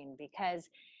Rubenstein, because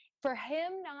for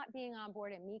him not being on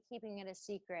board and me keeping it a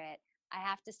secret, I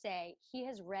have to say he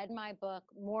has read my book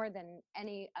more than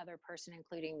any other person,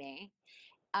 including me.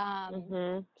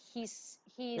 He's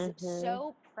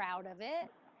so proud of it,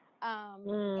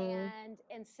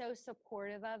 and so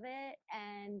supportive of it,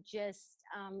 and just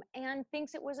and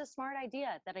thinks it was a smart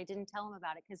idea that I didn't tell him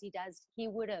about it, because he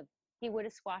would have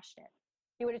squashed it.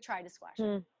 He would have tried to squash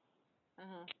it.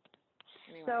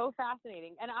 Anyway. So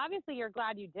fascinating. And obviously you're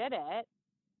glad you did it.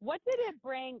 What did it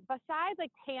bring besides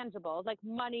like tangibles, like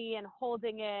money and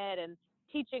holding it and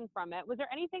teaching from it? Was there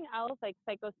anything else like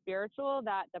psycho-spiritual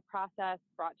that the process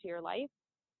brought to your life?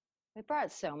 It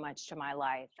brought so much to my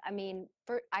life. I mean,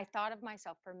 I thought of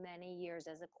myself for many years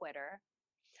as a quitter.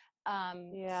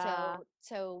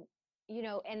 So,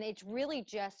 and it's really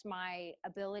just my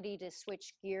ability to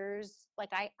switch gears.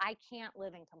 Like I can't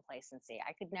live in complacency.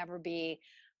 I could never be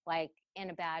like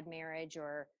in a bad marriage,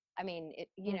 or, I mean,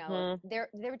 they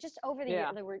were just over the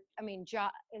years. They were, I mean,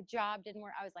 a job didn't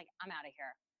work. I was like, I'm out of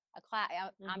here.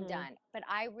 I'm done. But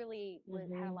I really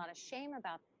had a lot of shame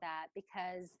about that,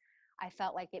 because I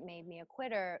felt like it made me a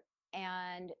quitter.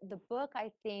 And the book,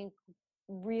 I think,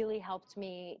 really helped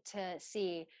me to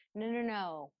see,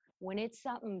 no. When it's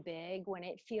something big, when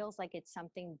it feels like it's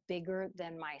something bigger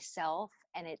than myself,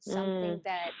 and it's something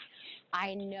that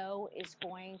I know is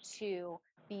going to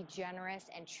be generous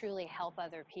and truly help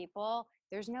other people,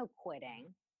 there's no quitting.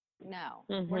 No,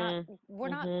 we're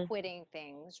not quitting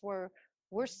things. We're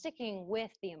sticking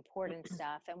with the important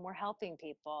stuff, and we're helping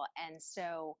people. And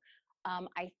so,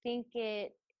 I think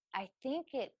it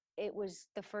was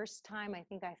the first time I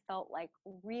think I felt like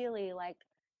really like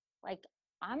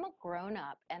I'm a grown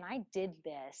up and I did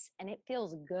this, and it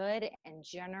feels good and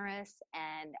generous,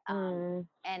 and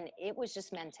it was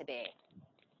just meant to be.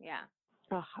 Yeah.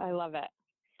 Oh, I love it.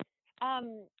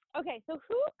 Okay, so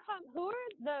who are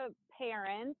the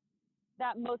parents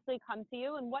that mostly come to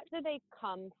you, and what do they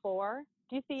come for?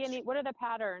 Do you see what are the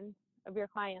patterns of your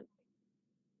clients?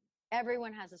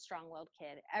 Everyone has a strong-willed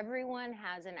kid. Everyone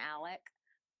has an Alec.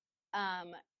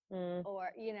 Or,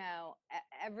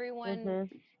 everyone,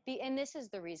 and this is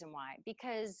the reason why,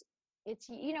 because it's,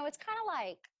 it's kind of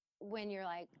like when you're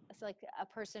like, it's like a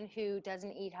person who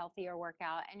doesn't eat healthy or work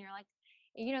out, and you're like,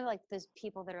 like those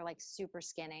people that are like super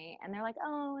skinny, and they're like,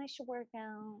 oh, I should work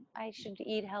out, I should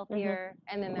eat healthier.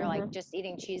 And then they're like just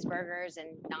eating cheeseburgers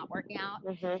and not working out.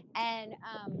 And,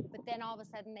 but then all of a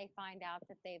sudden they find out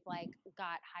that they've like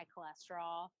got high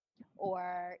cholesterol,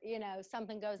 or,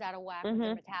 something goes out of whack with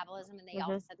their metabolism, and they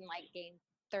all of a sudden like gain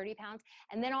 30 pounds.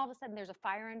 And then all of a sudden there's a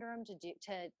fire under them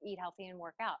to eat healthy and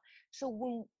work out.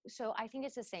 So I think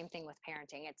it's the same thing with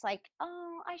parenting. It's like,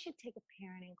 oh, I should take a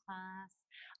parenting class.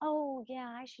 Oh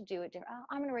yeah, I should do it different. Oh,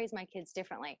 I'm going to raise my kids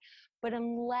differently. But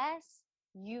unless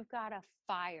you've got a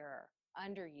fire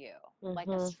under you, like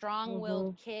a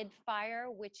strong-willed kid fire,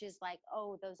 which is like,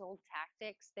 oh, those old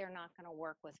tactics, they're not going to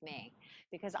work with me,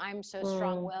 because I'm so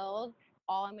strong-willed.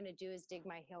 All I'm going to do is dig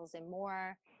my heels in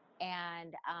more.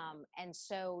 And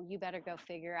so you better go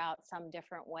figure out some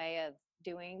different way of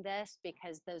doing this,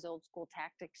 because those old school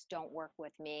tactics don't work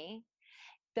with me.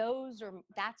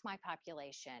 That's my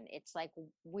population. It's like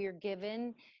we're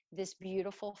given this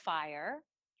beautiful fire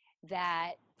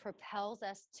that propels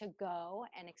us to go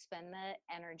and expend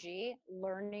the energy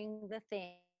learning the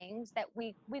things that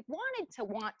we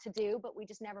want to do, but we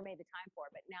just never made the time for.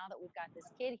 But now that we've got this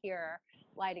kid here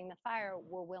lighting the fire,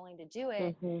 we're willing to do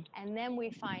it. And then we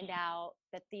find out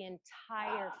that the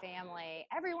entire family,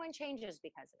 everyone changes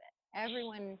because of it.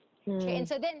 Everyone and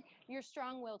so then your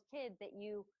strong-willed kid that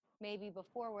you maybe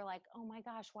before we're like, oh my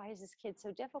gosh, why is this kid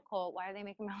so difficult? Why are they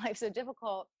making my life so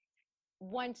difficult?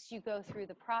 Once you go through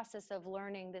the process of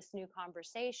learning this new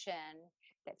conversation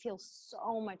that feels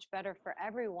so much better for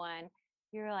everyone,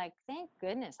 you're like, thank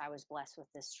goodness I was blessed with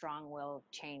this strong-willed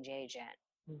change agent,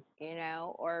 you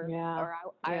know, or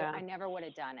I never would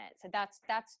have done it. So that's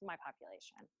my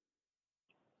population.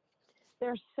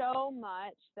 There's so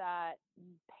much that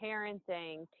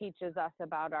parenting teaches us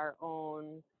about our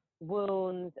own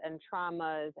wounds and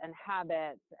traumas and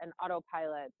habits and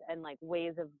autopilots and like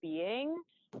ways of being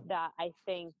that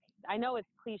I know it's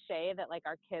cliche that like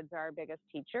our kids are our biggest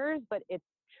teachers, but it's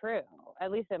true,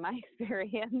 at least in my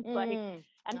experience. Like, and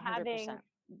 100%. having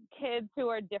kids who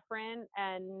are different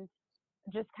and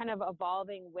just kind of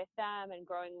evolving with them and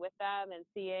growing with them and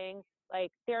seeing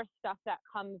like there's stuff that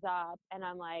comes up and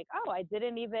I'm like, oh,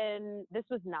 this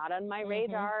was not on my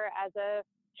radar as a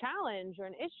challenge or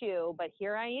an issue, but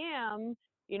here I am,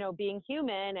 you know, being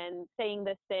human and saying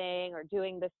this thing or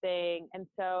doing this thing. And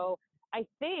so I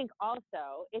think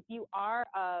also if you are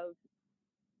of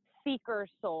seeker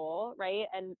soul, right,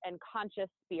 and conscious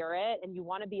spirit, and you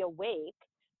want to be awake,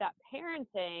 that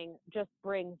parenting just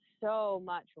brings so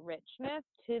much richness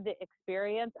to the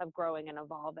experience of growing and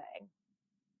evolving.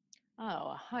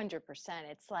 Oh, 100%.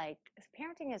 It's like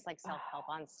parenting is like self-help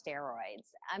on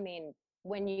steroids. I mean,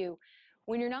 when you're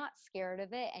not scared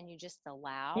of it and you just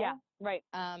allow. Yeah, right.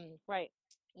 Right.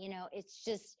 You know,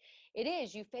 it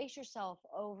is, you face yourself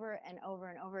over and over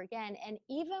and over again. And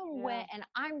even and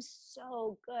I'm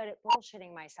so good at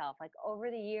bullshitting myself, like over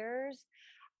the years,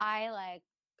 I like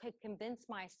could convince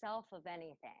myself of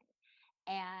anything.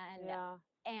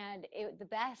 And the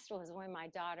best was when my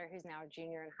daughter, who's now a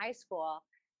junior in high school,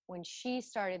 when she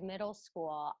started middle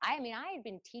school, I had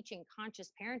been teaching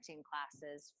conscious parenting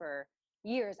classes for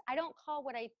years. I don't call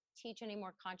what I teach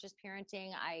anymore conscious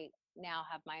parenting. I now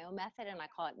have my own method and I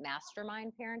call it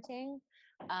mastermind parenting,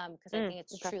 because I think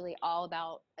it's truly all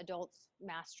about adults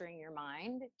mastering your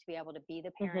mind to be able to be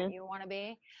the parent you want to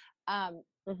be.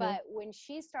 But when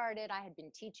she started, I had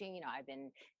been teaching, you know, I've been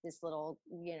this little,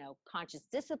 you know, conscious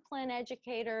discipline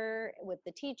educator with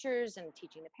the teachers and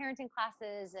teaching the parenting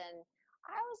classes. And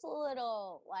I was a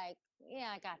little like, yeah,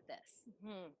 I got this.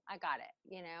 I got it,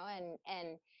 you know,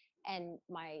 and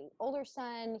my older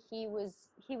son, he was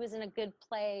in a good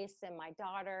place. And my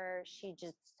daughter, she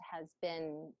just has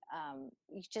been,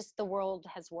 just the world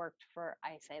has worked for,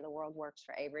 I say the world works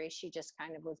for Avery. She just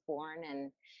kind of was born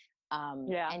and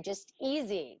just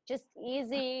easy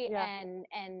and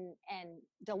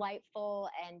delightful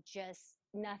and just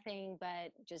nothing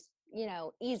but just, you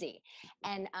know, easy.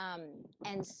 And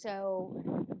so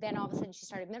then all of a sudden she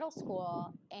started middle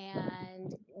school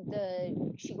and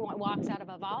she walks out of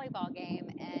a volleyball game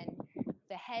and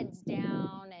the head's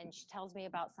down and she tells me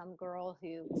about some girl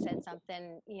who said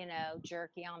something, you know,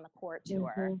 jerky on the court to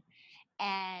her.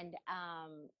 And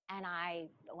I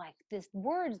like this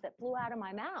words that flew out of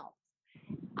my mouth.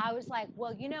 I was like,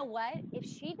 well, you know what? If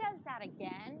she does that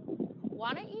again,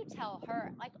 why don't you tell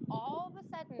her? Like all of a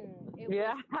sudden it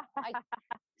was like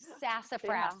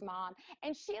sassafras mom.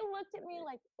 And she looked at me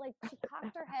like she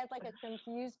cocked her head like a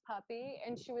confused puppy.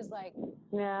 And she was like,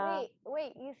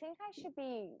 wait, you think I should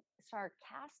be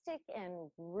sarcastic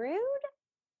and rude?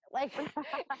 Like, and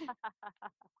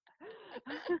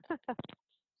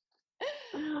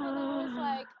I was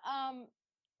like,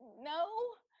 no.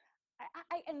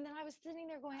 And then I was sitting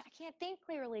there going, I can't think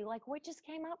clearly. Like, what just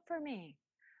came up for me?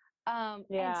 And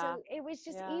so it was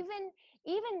just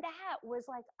even that was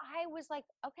like, I was like,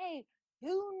 okay,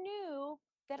 who knew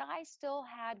that I still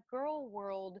had girl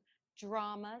world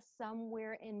drama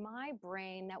somewhere in my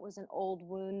brain that was an old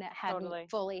wound that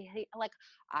hadn't fully, like,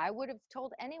 I would have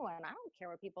told anyone, I don't care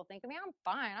what people think of me. I'm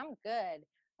fine. I'm good.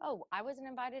 Oh, I wasn't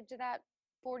invited to that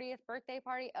 40th birthday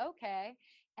party. Okay.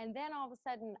 And then all of a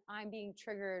sudden I'm being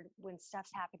triggered when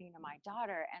stuff's happening to my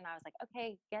daughter. And I was like,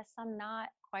 okay, guess I'm not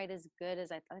quite as good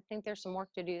as I think there's some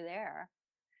work to do there.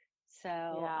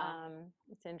 So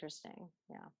it's interesting.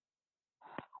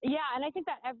 Yeah. And I think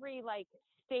that every like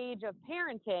stage of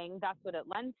parenting, that's what it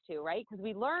lends to, right? Because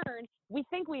we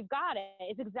think we've got it.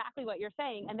 It's exactly what you're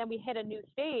saying. And then we hit a new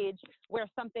stage where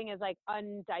something is like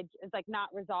is like not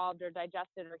resolved or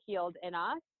digested or healed in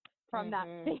us from that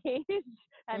stage.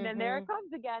 And then there it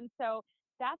comes again. So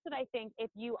that's what I think. If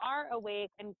you are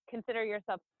awake and consider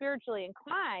yourself spiritually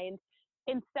inclined,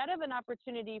 instead of an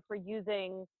opportunity for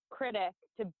using critic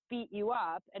to beat you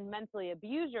up and mentally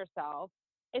abuse yourself,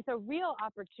 it's a real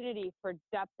opportunity for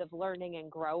depth of learning and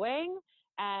growing.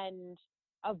 And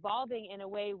evolving in a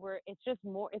way where it's just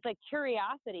more, it's like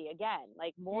curiosity again,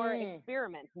 like more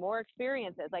experiments, more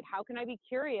experiences. Like, how can I be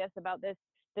curious about this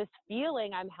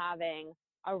feeling I'm having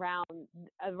around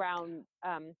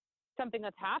something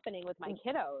that's happening with my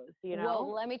kiddos, you know?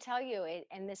 Well, let me tell you,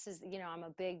 and this is, I'm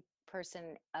a big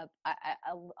person of,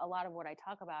 a lot of what I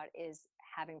talk about is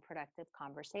having productive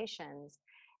conversations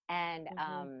and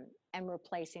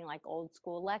replacing like old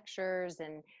school lectures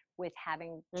and with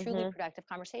having truly productive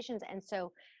conversations. And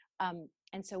so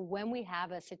when we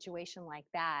have a situation like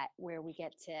that, where we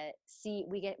get to see,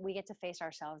 we get to face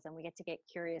ourselves and we get to get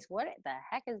curious, what the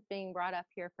heck is being brought up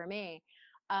here for me?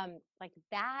 Like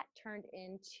that turned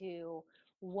into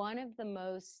one of the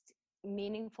most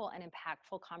meaningful and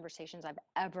impactful conversations I've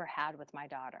ever had with my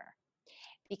daughter,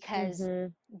 because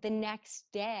the next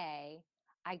day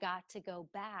I got to go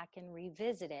back and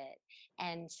revisit it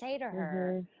and say to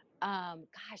her,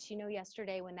 gosh,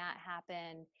 yesterday when that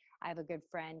happened, I have a good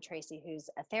friend, Tracy, who's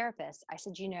a therapist. I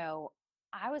said,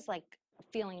 I was like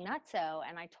feeling nutso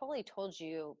and I totally told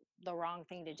you the wrong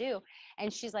thing to do.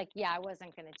 And she's like, yeah, I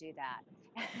wasn't going to do that.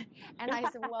 And I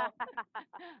said, well,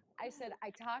 I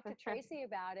talked to Tracy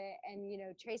about it and,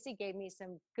 Tracy gave me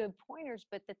some good pointers.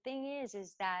 But the thing is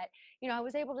that, I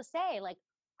was able to say, like,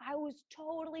 I was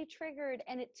totally triggered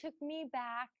and it took me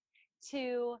back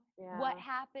to what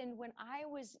happened when I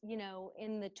was,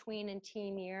 in the tween and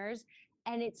teen years.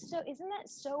 And isn't that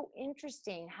so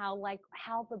interesting how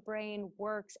the brain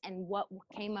works and what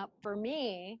came up for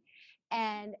me?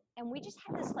 And we just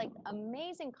had this like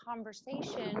amazing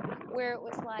conversation where it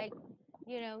was like,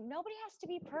 nobody has to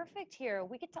be perfect here.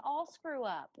 We get to all screw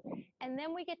up. And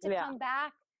then we get to come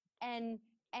back and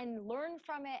learn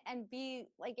from it and be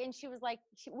like, and she was like,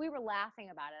 we were laughing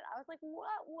about it. I was like,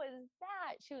 what was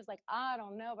that? She was like, I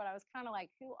don't know. But I was kind of like,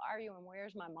 who are you and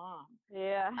where's my mom?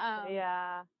 Yeah.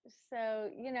 So,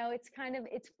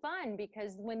 it's fun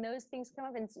because when those things come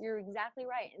up, and you're exactly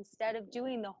right. Instead of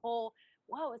doing the whole,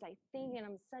 what was I thinking?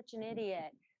 I'm such an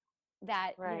idiot.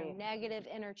 That, negative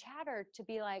inner chatter, to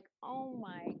be like, oh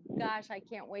my gosh, I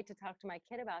can't wait to talk to my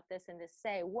kid about this and to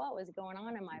say what was going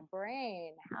on in my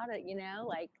brain. How to,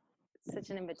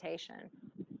 such an invitation.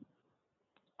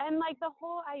 And like the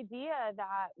whole idea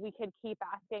that we could keep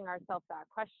asking ourselves that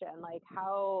question, like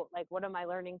what am I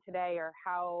learning today? Or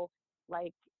how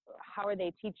are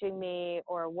they teaching me?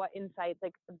 Or what insights,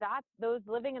 like those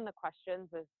living in the questions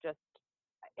is just,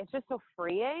 it's just so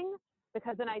freeing,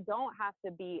 because then I don't have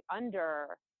to be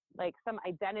under like some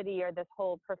identity or this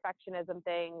whole perfectionism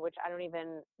thing, which I don't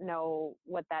even know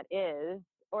what that is,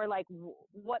 or like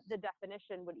what the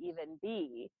definition would even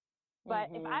be. But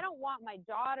if I don't want my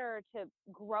daughter to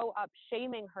grow up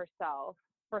shaming herself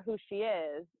for who she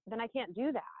is, then I can't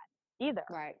do that either.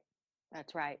 Right.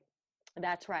 That's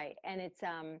right. And it's,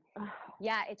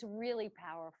 it's really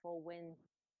powerful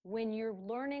when you're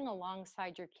learning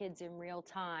alongside your kids in real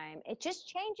time. It just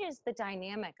changes the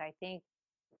dynamic, I think,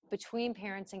 between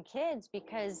parents and kids,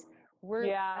 because we're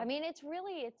we're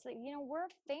a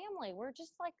family. We're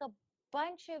just like a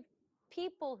bunch of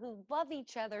people who love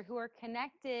each other, who are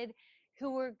connected,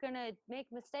 who are going to make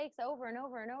mistakes over and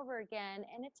over and over again.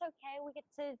 And it's okay.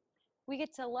 We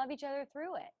get to love each other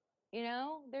through it.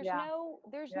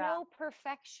 There's no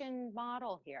perfection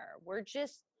model here. We're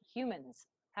just humans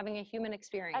having a human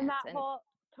experience. And that whole,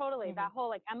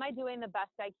 like, am I doing the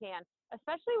best I can?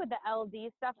 Especially with the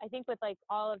LD stuff, I think with like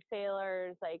all of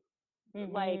Sailor's, like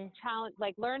challenge,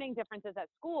 like learning differences at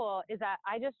school, is that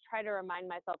I just try to remind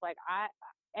myself,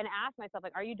 and ask myself,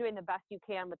 like, are you doing the best you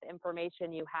can with the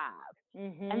information you have?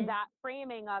 And that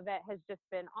framing of it has just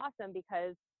been awesome,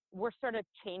 because we're sort of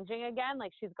changing again.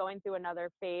 Like, she's going through another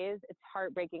phase. It's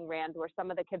heartbreaking, Rand, where some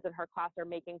of the kids in her class are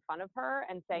making fun of her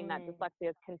and saying that dyslexia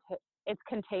is it's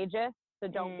contagious. So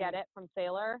don't get it from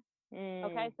Sailor.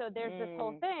 Okay. So there's this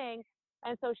whole thing.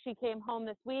 And so she came home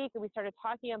this week and we started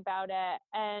talking about it.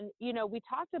 And, we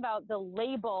talked about the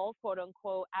label, quote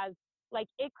unquote, as like,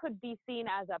 it could be seen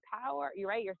as a power, you're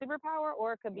right, your superpower,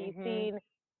 or it could be seen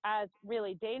as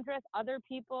really dangerous. Other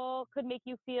people could make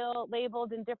you feel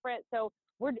labeled and different. So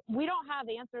we don't have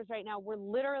answers right now. We're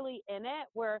literally in it,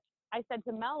 where I said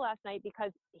to Mel last night,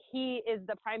 because he is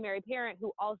the primary parent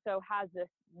who also has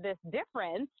this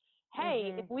difference.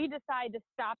 Hey, if we decide to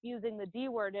stop using the D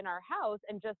word in our house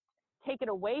and just take it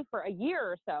away for a year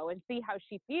or so and see how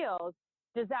she feels,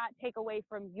 does that take away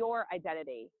from your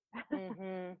identity?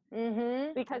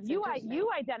 Because you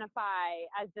identify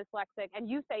as dyslexic, and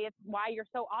you say it's why you're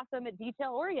so awesome at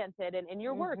detail oriented and in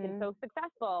your work and so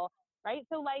successful, right?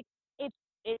 So like,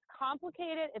 it's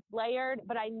complicated, it's layered,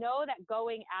 but I know that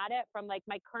going at it from like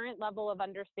my current level of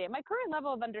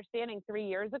understanding 3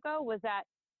 years ago was that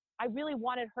I really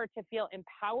wanted her to feel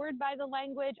empowered by the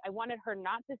language. I wanted her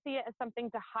not to see it as something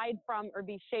to hide from or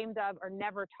be shamed of or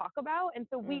never talk about. And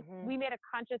so we made a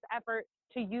conscious effort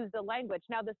to use the language.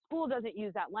 Now the school doesn't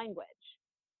use that language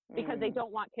because they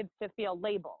don't want kids to feel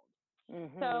labeled.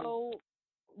 So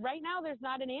right now there's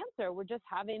not an answer. We're just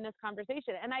having this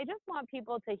conversation. And I just want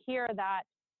people to hear that,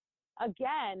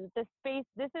 again, the space,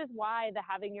 this is why the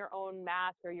having your own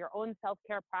mask or your own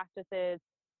self-care practices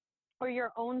or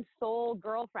your own soul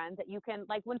girlfriend that you can,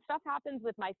 like when stuff happens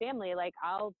with my family, like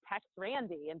I'll text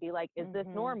Randy and be like, is this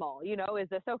normal? You know, is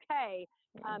this okay?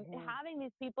 Having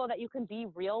these people that you can be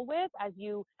real with as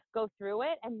you go through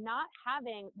it, and not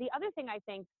having, the other thing I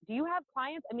think, do you have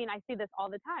clients? I mean, I see this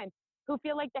all the time, who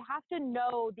feel like they have to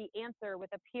know the answer with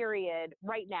a period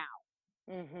right now.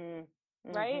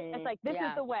 Right? It's like, this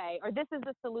is the way, or this is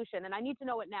the solution, and I need to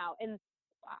know it now. And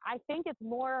I think it's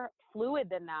more fluid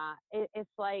than that. It's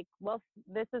like, well,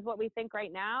 this is what we think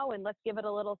right now, and let's give it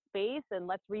a little space, and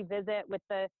let's revisit with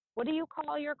the, what do you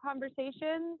call your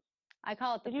conversations? I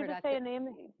call it the Did you just say a name?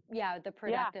 Yeah, the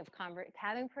productive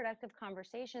having productive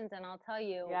conversations. And I'll tell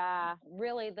you,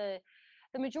 really the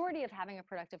majority of having a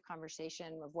productive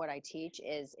conversation of what I teach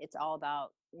is it's all about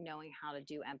knowing how to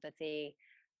do empathy,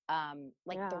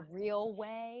 the real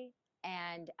way,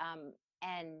 and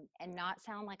not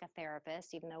sound like a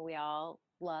therapist, even though we all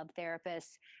love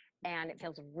therapists. And it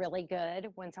feels really good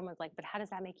when someone's like, but how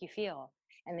does that make you feel?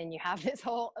 And then you have this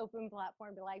whole open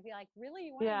platform to be like, really,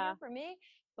 you want to hear from me?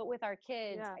 But with our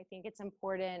kids, I think it's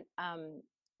important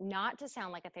not to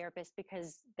sound like a therapist,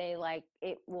 because they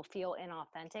it will feel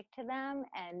inauthentic to them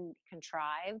and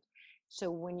contrived. So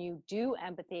when you do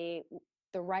empathy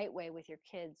the right way with your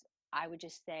kids, I would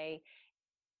just say,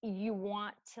 you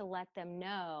want to let them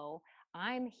know,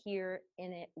 I'm here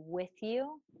in it with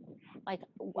you. Like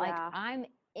I'm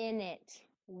in it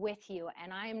with you,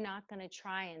 and I'm not going to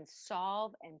try and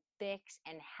solve and fix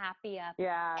and happy up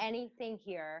anything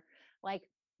here. Like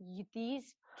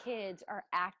these kids are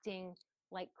acting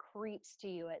like creeps to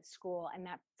you at school, and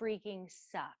that freaking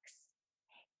sucks.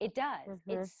 It does.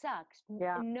 It sucks.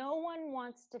 No one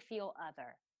wants to feel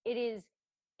other. It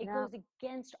goes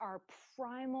against our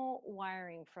primal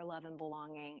wiring for love and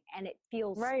belonging, and it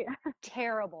feels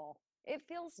terrible. It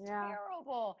feels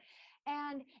terrible.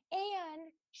 And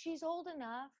she's old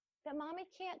enough that mommy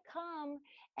can't come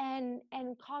and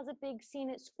cause a big scene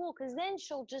at school, because then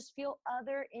she'll just feel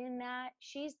other in that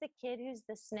she's the kid who's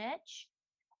the snitch.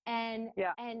 And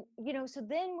so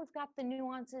then we've got the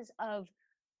nuances of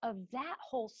that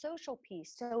whole social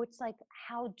piece. So it's like,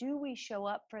 how do we show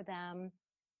up for them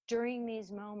during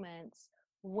these moments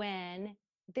when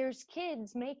there's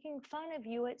kids making fun of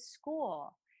you at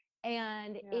school,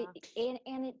 and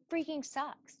it freaking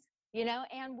sucks,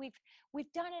 and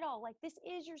we've done it all. Like, this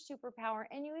is your superpower,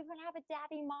 and you even have a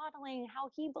daddy modeling how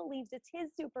he believes it's his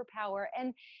superpower,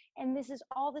 and this is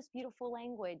all this beautiful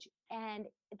language, and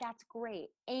that's great.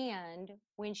 And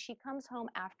when she comes home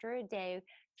after a day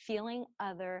feeling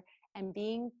other and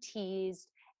being teased,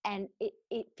 and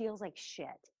it feels like shit.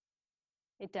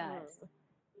 It does.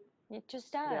 It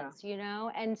just does,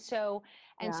 And so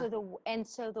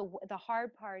the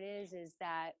hard part is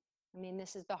that, I mean,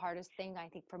 this is the hardest thing I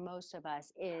think for most of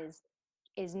us is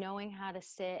knowing how to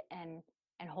sit and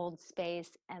hold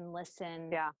space and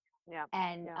listen.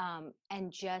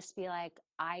 And just be like,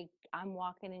 I'm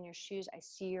walking in your shoes. I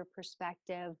see your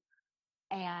perspective.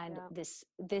 And this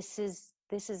is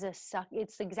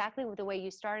it's exactly the way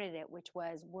you started it, which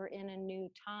was, we're in a new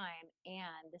time,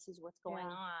 and this is what's going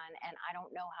on, and I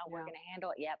don't know how we're going to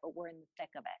handle it yet, but we're in the thick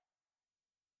of it.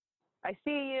 I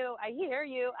see you, I hear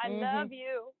you, I love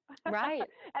you. Right.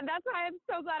 And that's why I'm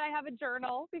so glad I have a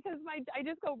journal, because I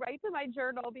just go right to my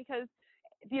journal, because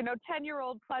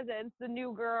 10-year-old Pleasance, the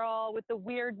new girl with the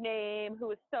weird name, who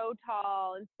was so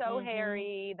tall and so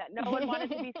hairy that no one wanted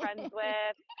to be friends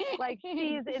with, like,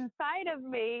 she's inside of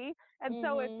me. And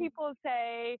so if people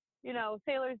say,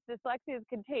 Sailor's dyslexia is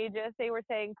contagious, they were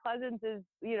saying Pleasance is,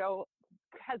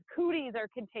 has cooties are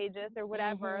contagious or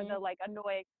whatever, the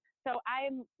annoying. So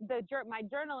my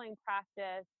journaling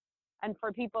practice, and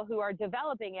for people who are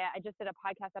developing it, I just did a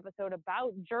podcast episode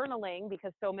about journaling,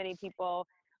 because so many people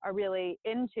are really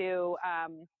into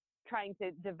trying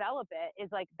to develop it,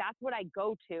 is like, that's what I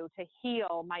go to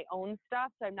heal my own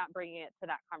stuff. So I'm not bringing it to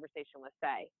that conversation with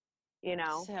Faye,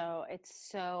 So it's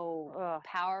so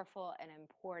powerful and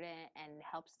important, and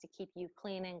helps to keep you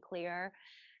clean and clear,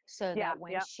 so that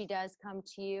when she does come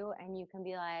to you, and you can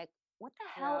be like, what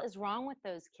the hell is wrong with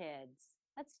those kids?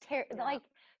 That's terrible. Like,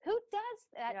 who does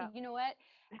that? You know what?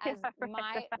 As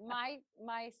my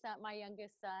son, my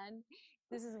youngest son,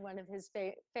 this is one of his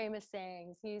famous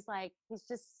sayings. He's like, he's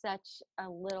just such a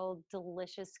little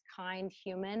delicious, kind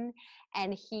human.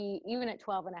 And he, even at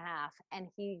 12 and a half, and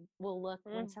he will look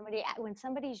when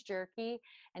somebody's jerky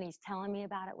and he's telling me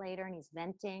about it later and he's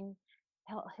venting,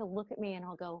 he'll look at me and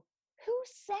he'll go, who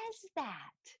says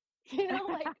that? You know,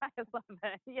 like, I love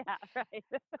it. Yeah, right.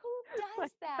 Who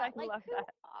does that? Like, who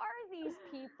are these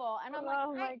people? And I'm like,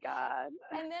 oh my God.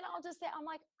 And then I'll just say, I'm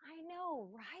like, I know,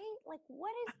 right? Like,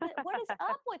 what is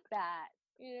up with that?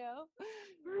 You know?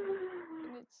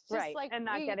 And it's just right. like, and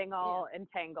not getting all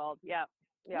entangled. Yep.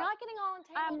 Not getting all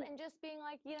entangled and just being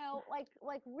like, you know, like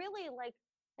really, like,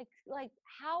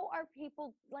 how are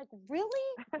people like,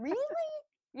 really?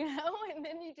 You know, and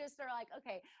then you just are like,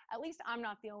 okay, at least I'm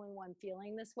not the only one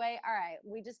feeling this way. All right,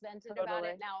 we just vented about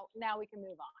it. Now we can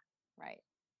move on. Right.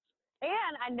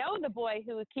 And I know the boy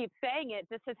who keeps saying it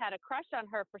just has had a crush on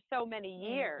her for so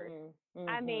many years. Mm-hmm.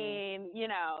 I mean, you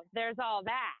know, there's all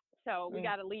that. So we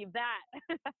got to leave that.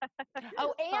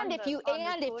 Oh, and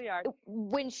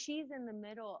when she's in the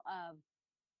middle of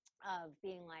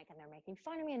being like, and they're making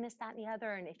fun of me and this, that, and the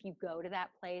other. And if you go to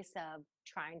that place of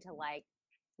trying to, like,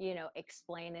 you know,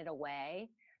 explain it away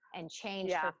and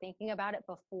change her thinking about it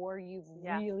before you've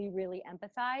really, really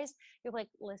empathized, you're like,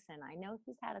 listen, I know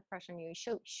he's had a crush on you.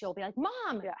 She'll be like, Mom,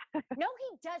 no, he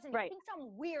doesn't. He thinks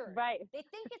I'm weird. Right. They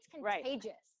think it's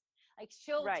contagious. Like,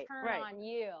 she'll turn on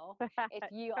you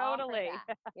if you offer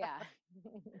that. Yeah.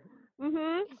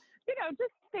 Mm-hmm. You know,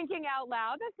 just thinking out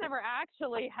loud. That's never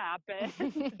actually happened.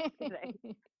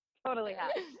 Totally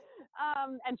has.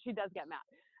 And she does get mad.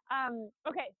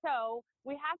 Okay, so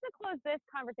we have to close this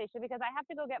conversation because I have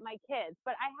to go get my kids,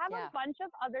 but I have a bunch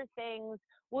of other things.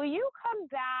 Will you come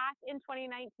back in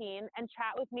 2019 and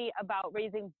chat with me about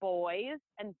raising boys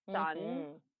and sons?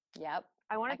 Mm-hmm. Yep.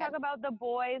 I want to talk about the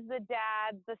boys, the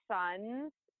dads, the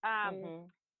sons.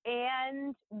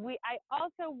 And I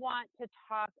also want to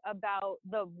talk about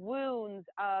the wounds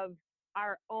of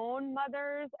our own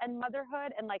mothers and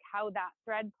motherhood and like how that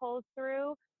thread pulls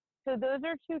through. So those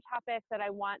are two topics that I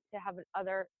want to have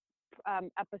other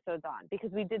episodes on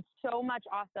because we did so much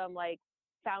awesome, like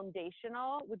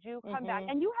foundational. Would you come back?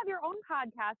 And you have your own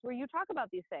podcast where you talk about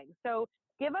these things. So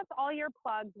give us all your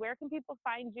plugs. Where can people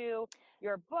find you?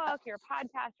 Your book, your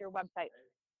podcast, your website.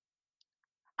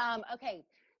 Okay.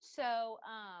 So,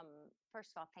 first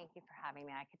of all, thank you for having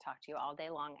me. I could talk to you all day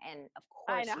long. And of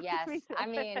course, yes. I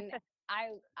mean,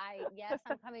 yes,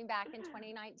 I'm coming back in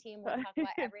 2019. We'll talk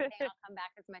about everything. I'll come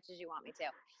back as much as you want me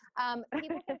to.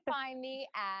 People can find me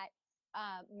at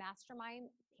Mastermind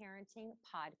Parenting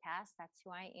Podcast. That's who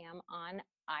I am on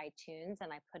iTunes.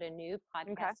 And I put a new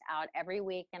podcast out every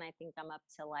week. And I think I'm up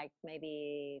to like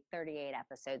maybe 38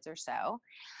 episodes or so.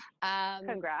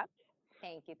 Congrats.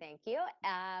 Thank you.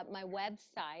 My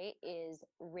website is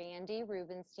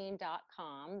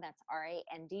randyrubenstein.com. That's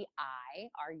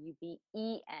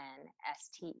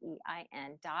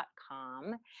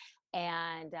RandyRubenstein.com.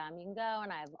 And you can go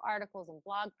and I have articles and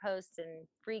blog posts and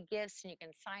free gifts. And you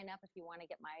can sign up if you want to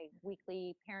get my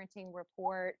weekly parenting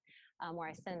report where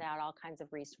I send out all kinds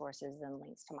of resources and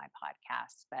links to my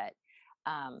podcast. But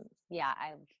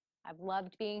I've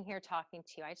loved being here talking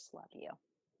to you. I just love you.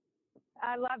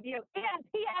 I love you. And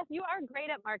P.S., you are great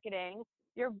at marketing.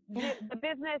 The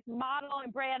business model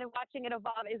and brand and watching it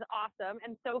evolve is awesome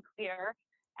and so clear.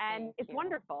 And it's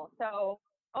wonderful. So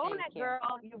own it,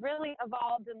 girl. You really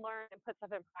evolved and learned and put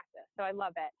stuff in practice. So I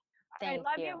love it. I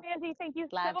love you, Randy. Thank you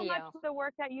so much for the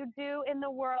work that you do in the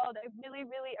world. I really,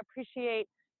 really appreciate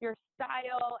your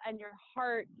style and your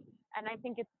heart. And I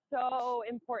think it's so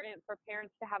important for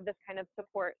parents to have this kind of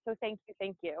support. So thank you.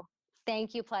 Thank you.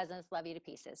 Thank you, Pleasance. Love you to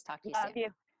pieces. Talk to you soon. Love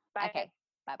you. Bye. Okay.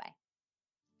 Bye-bye.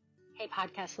 Hey,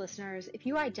 podcast listeners, if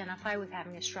you identify with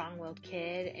having a strong-willed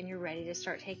kid and you're ready to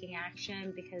start taking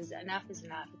action because enough is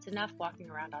enough, it's enough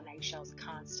walking around on eggshells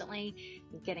constantly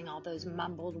and getting all those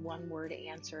mumbled one-word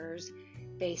answers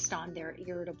based on their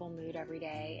irritable mood every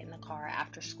day in the car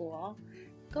after school,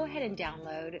 go ahead and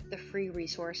download the free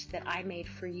resource that I made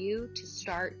for you to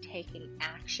start taking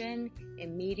action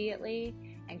immediately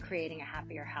and creating a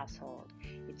happier household.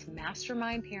 It's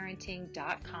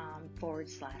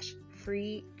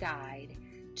mastermindparenting.com/free guide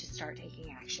to start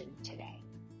taking action today.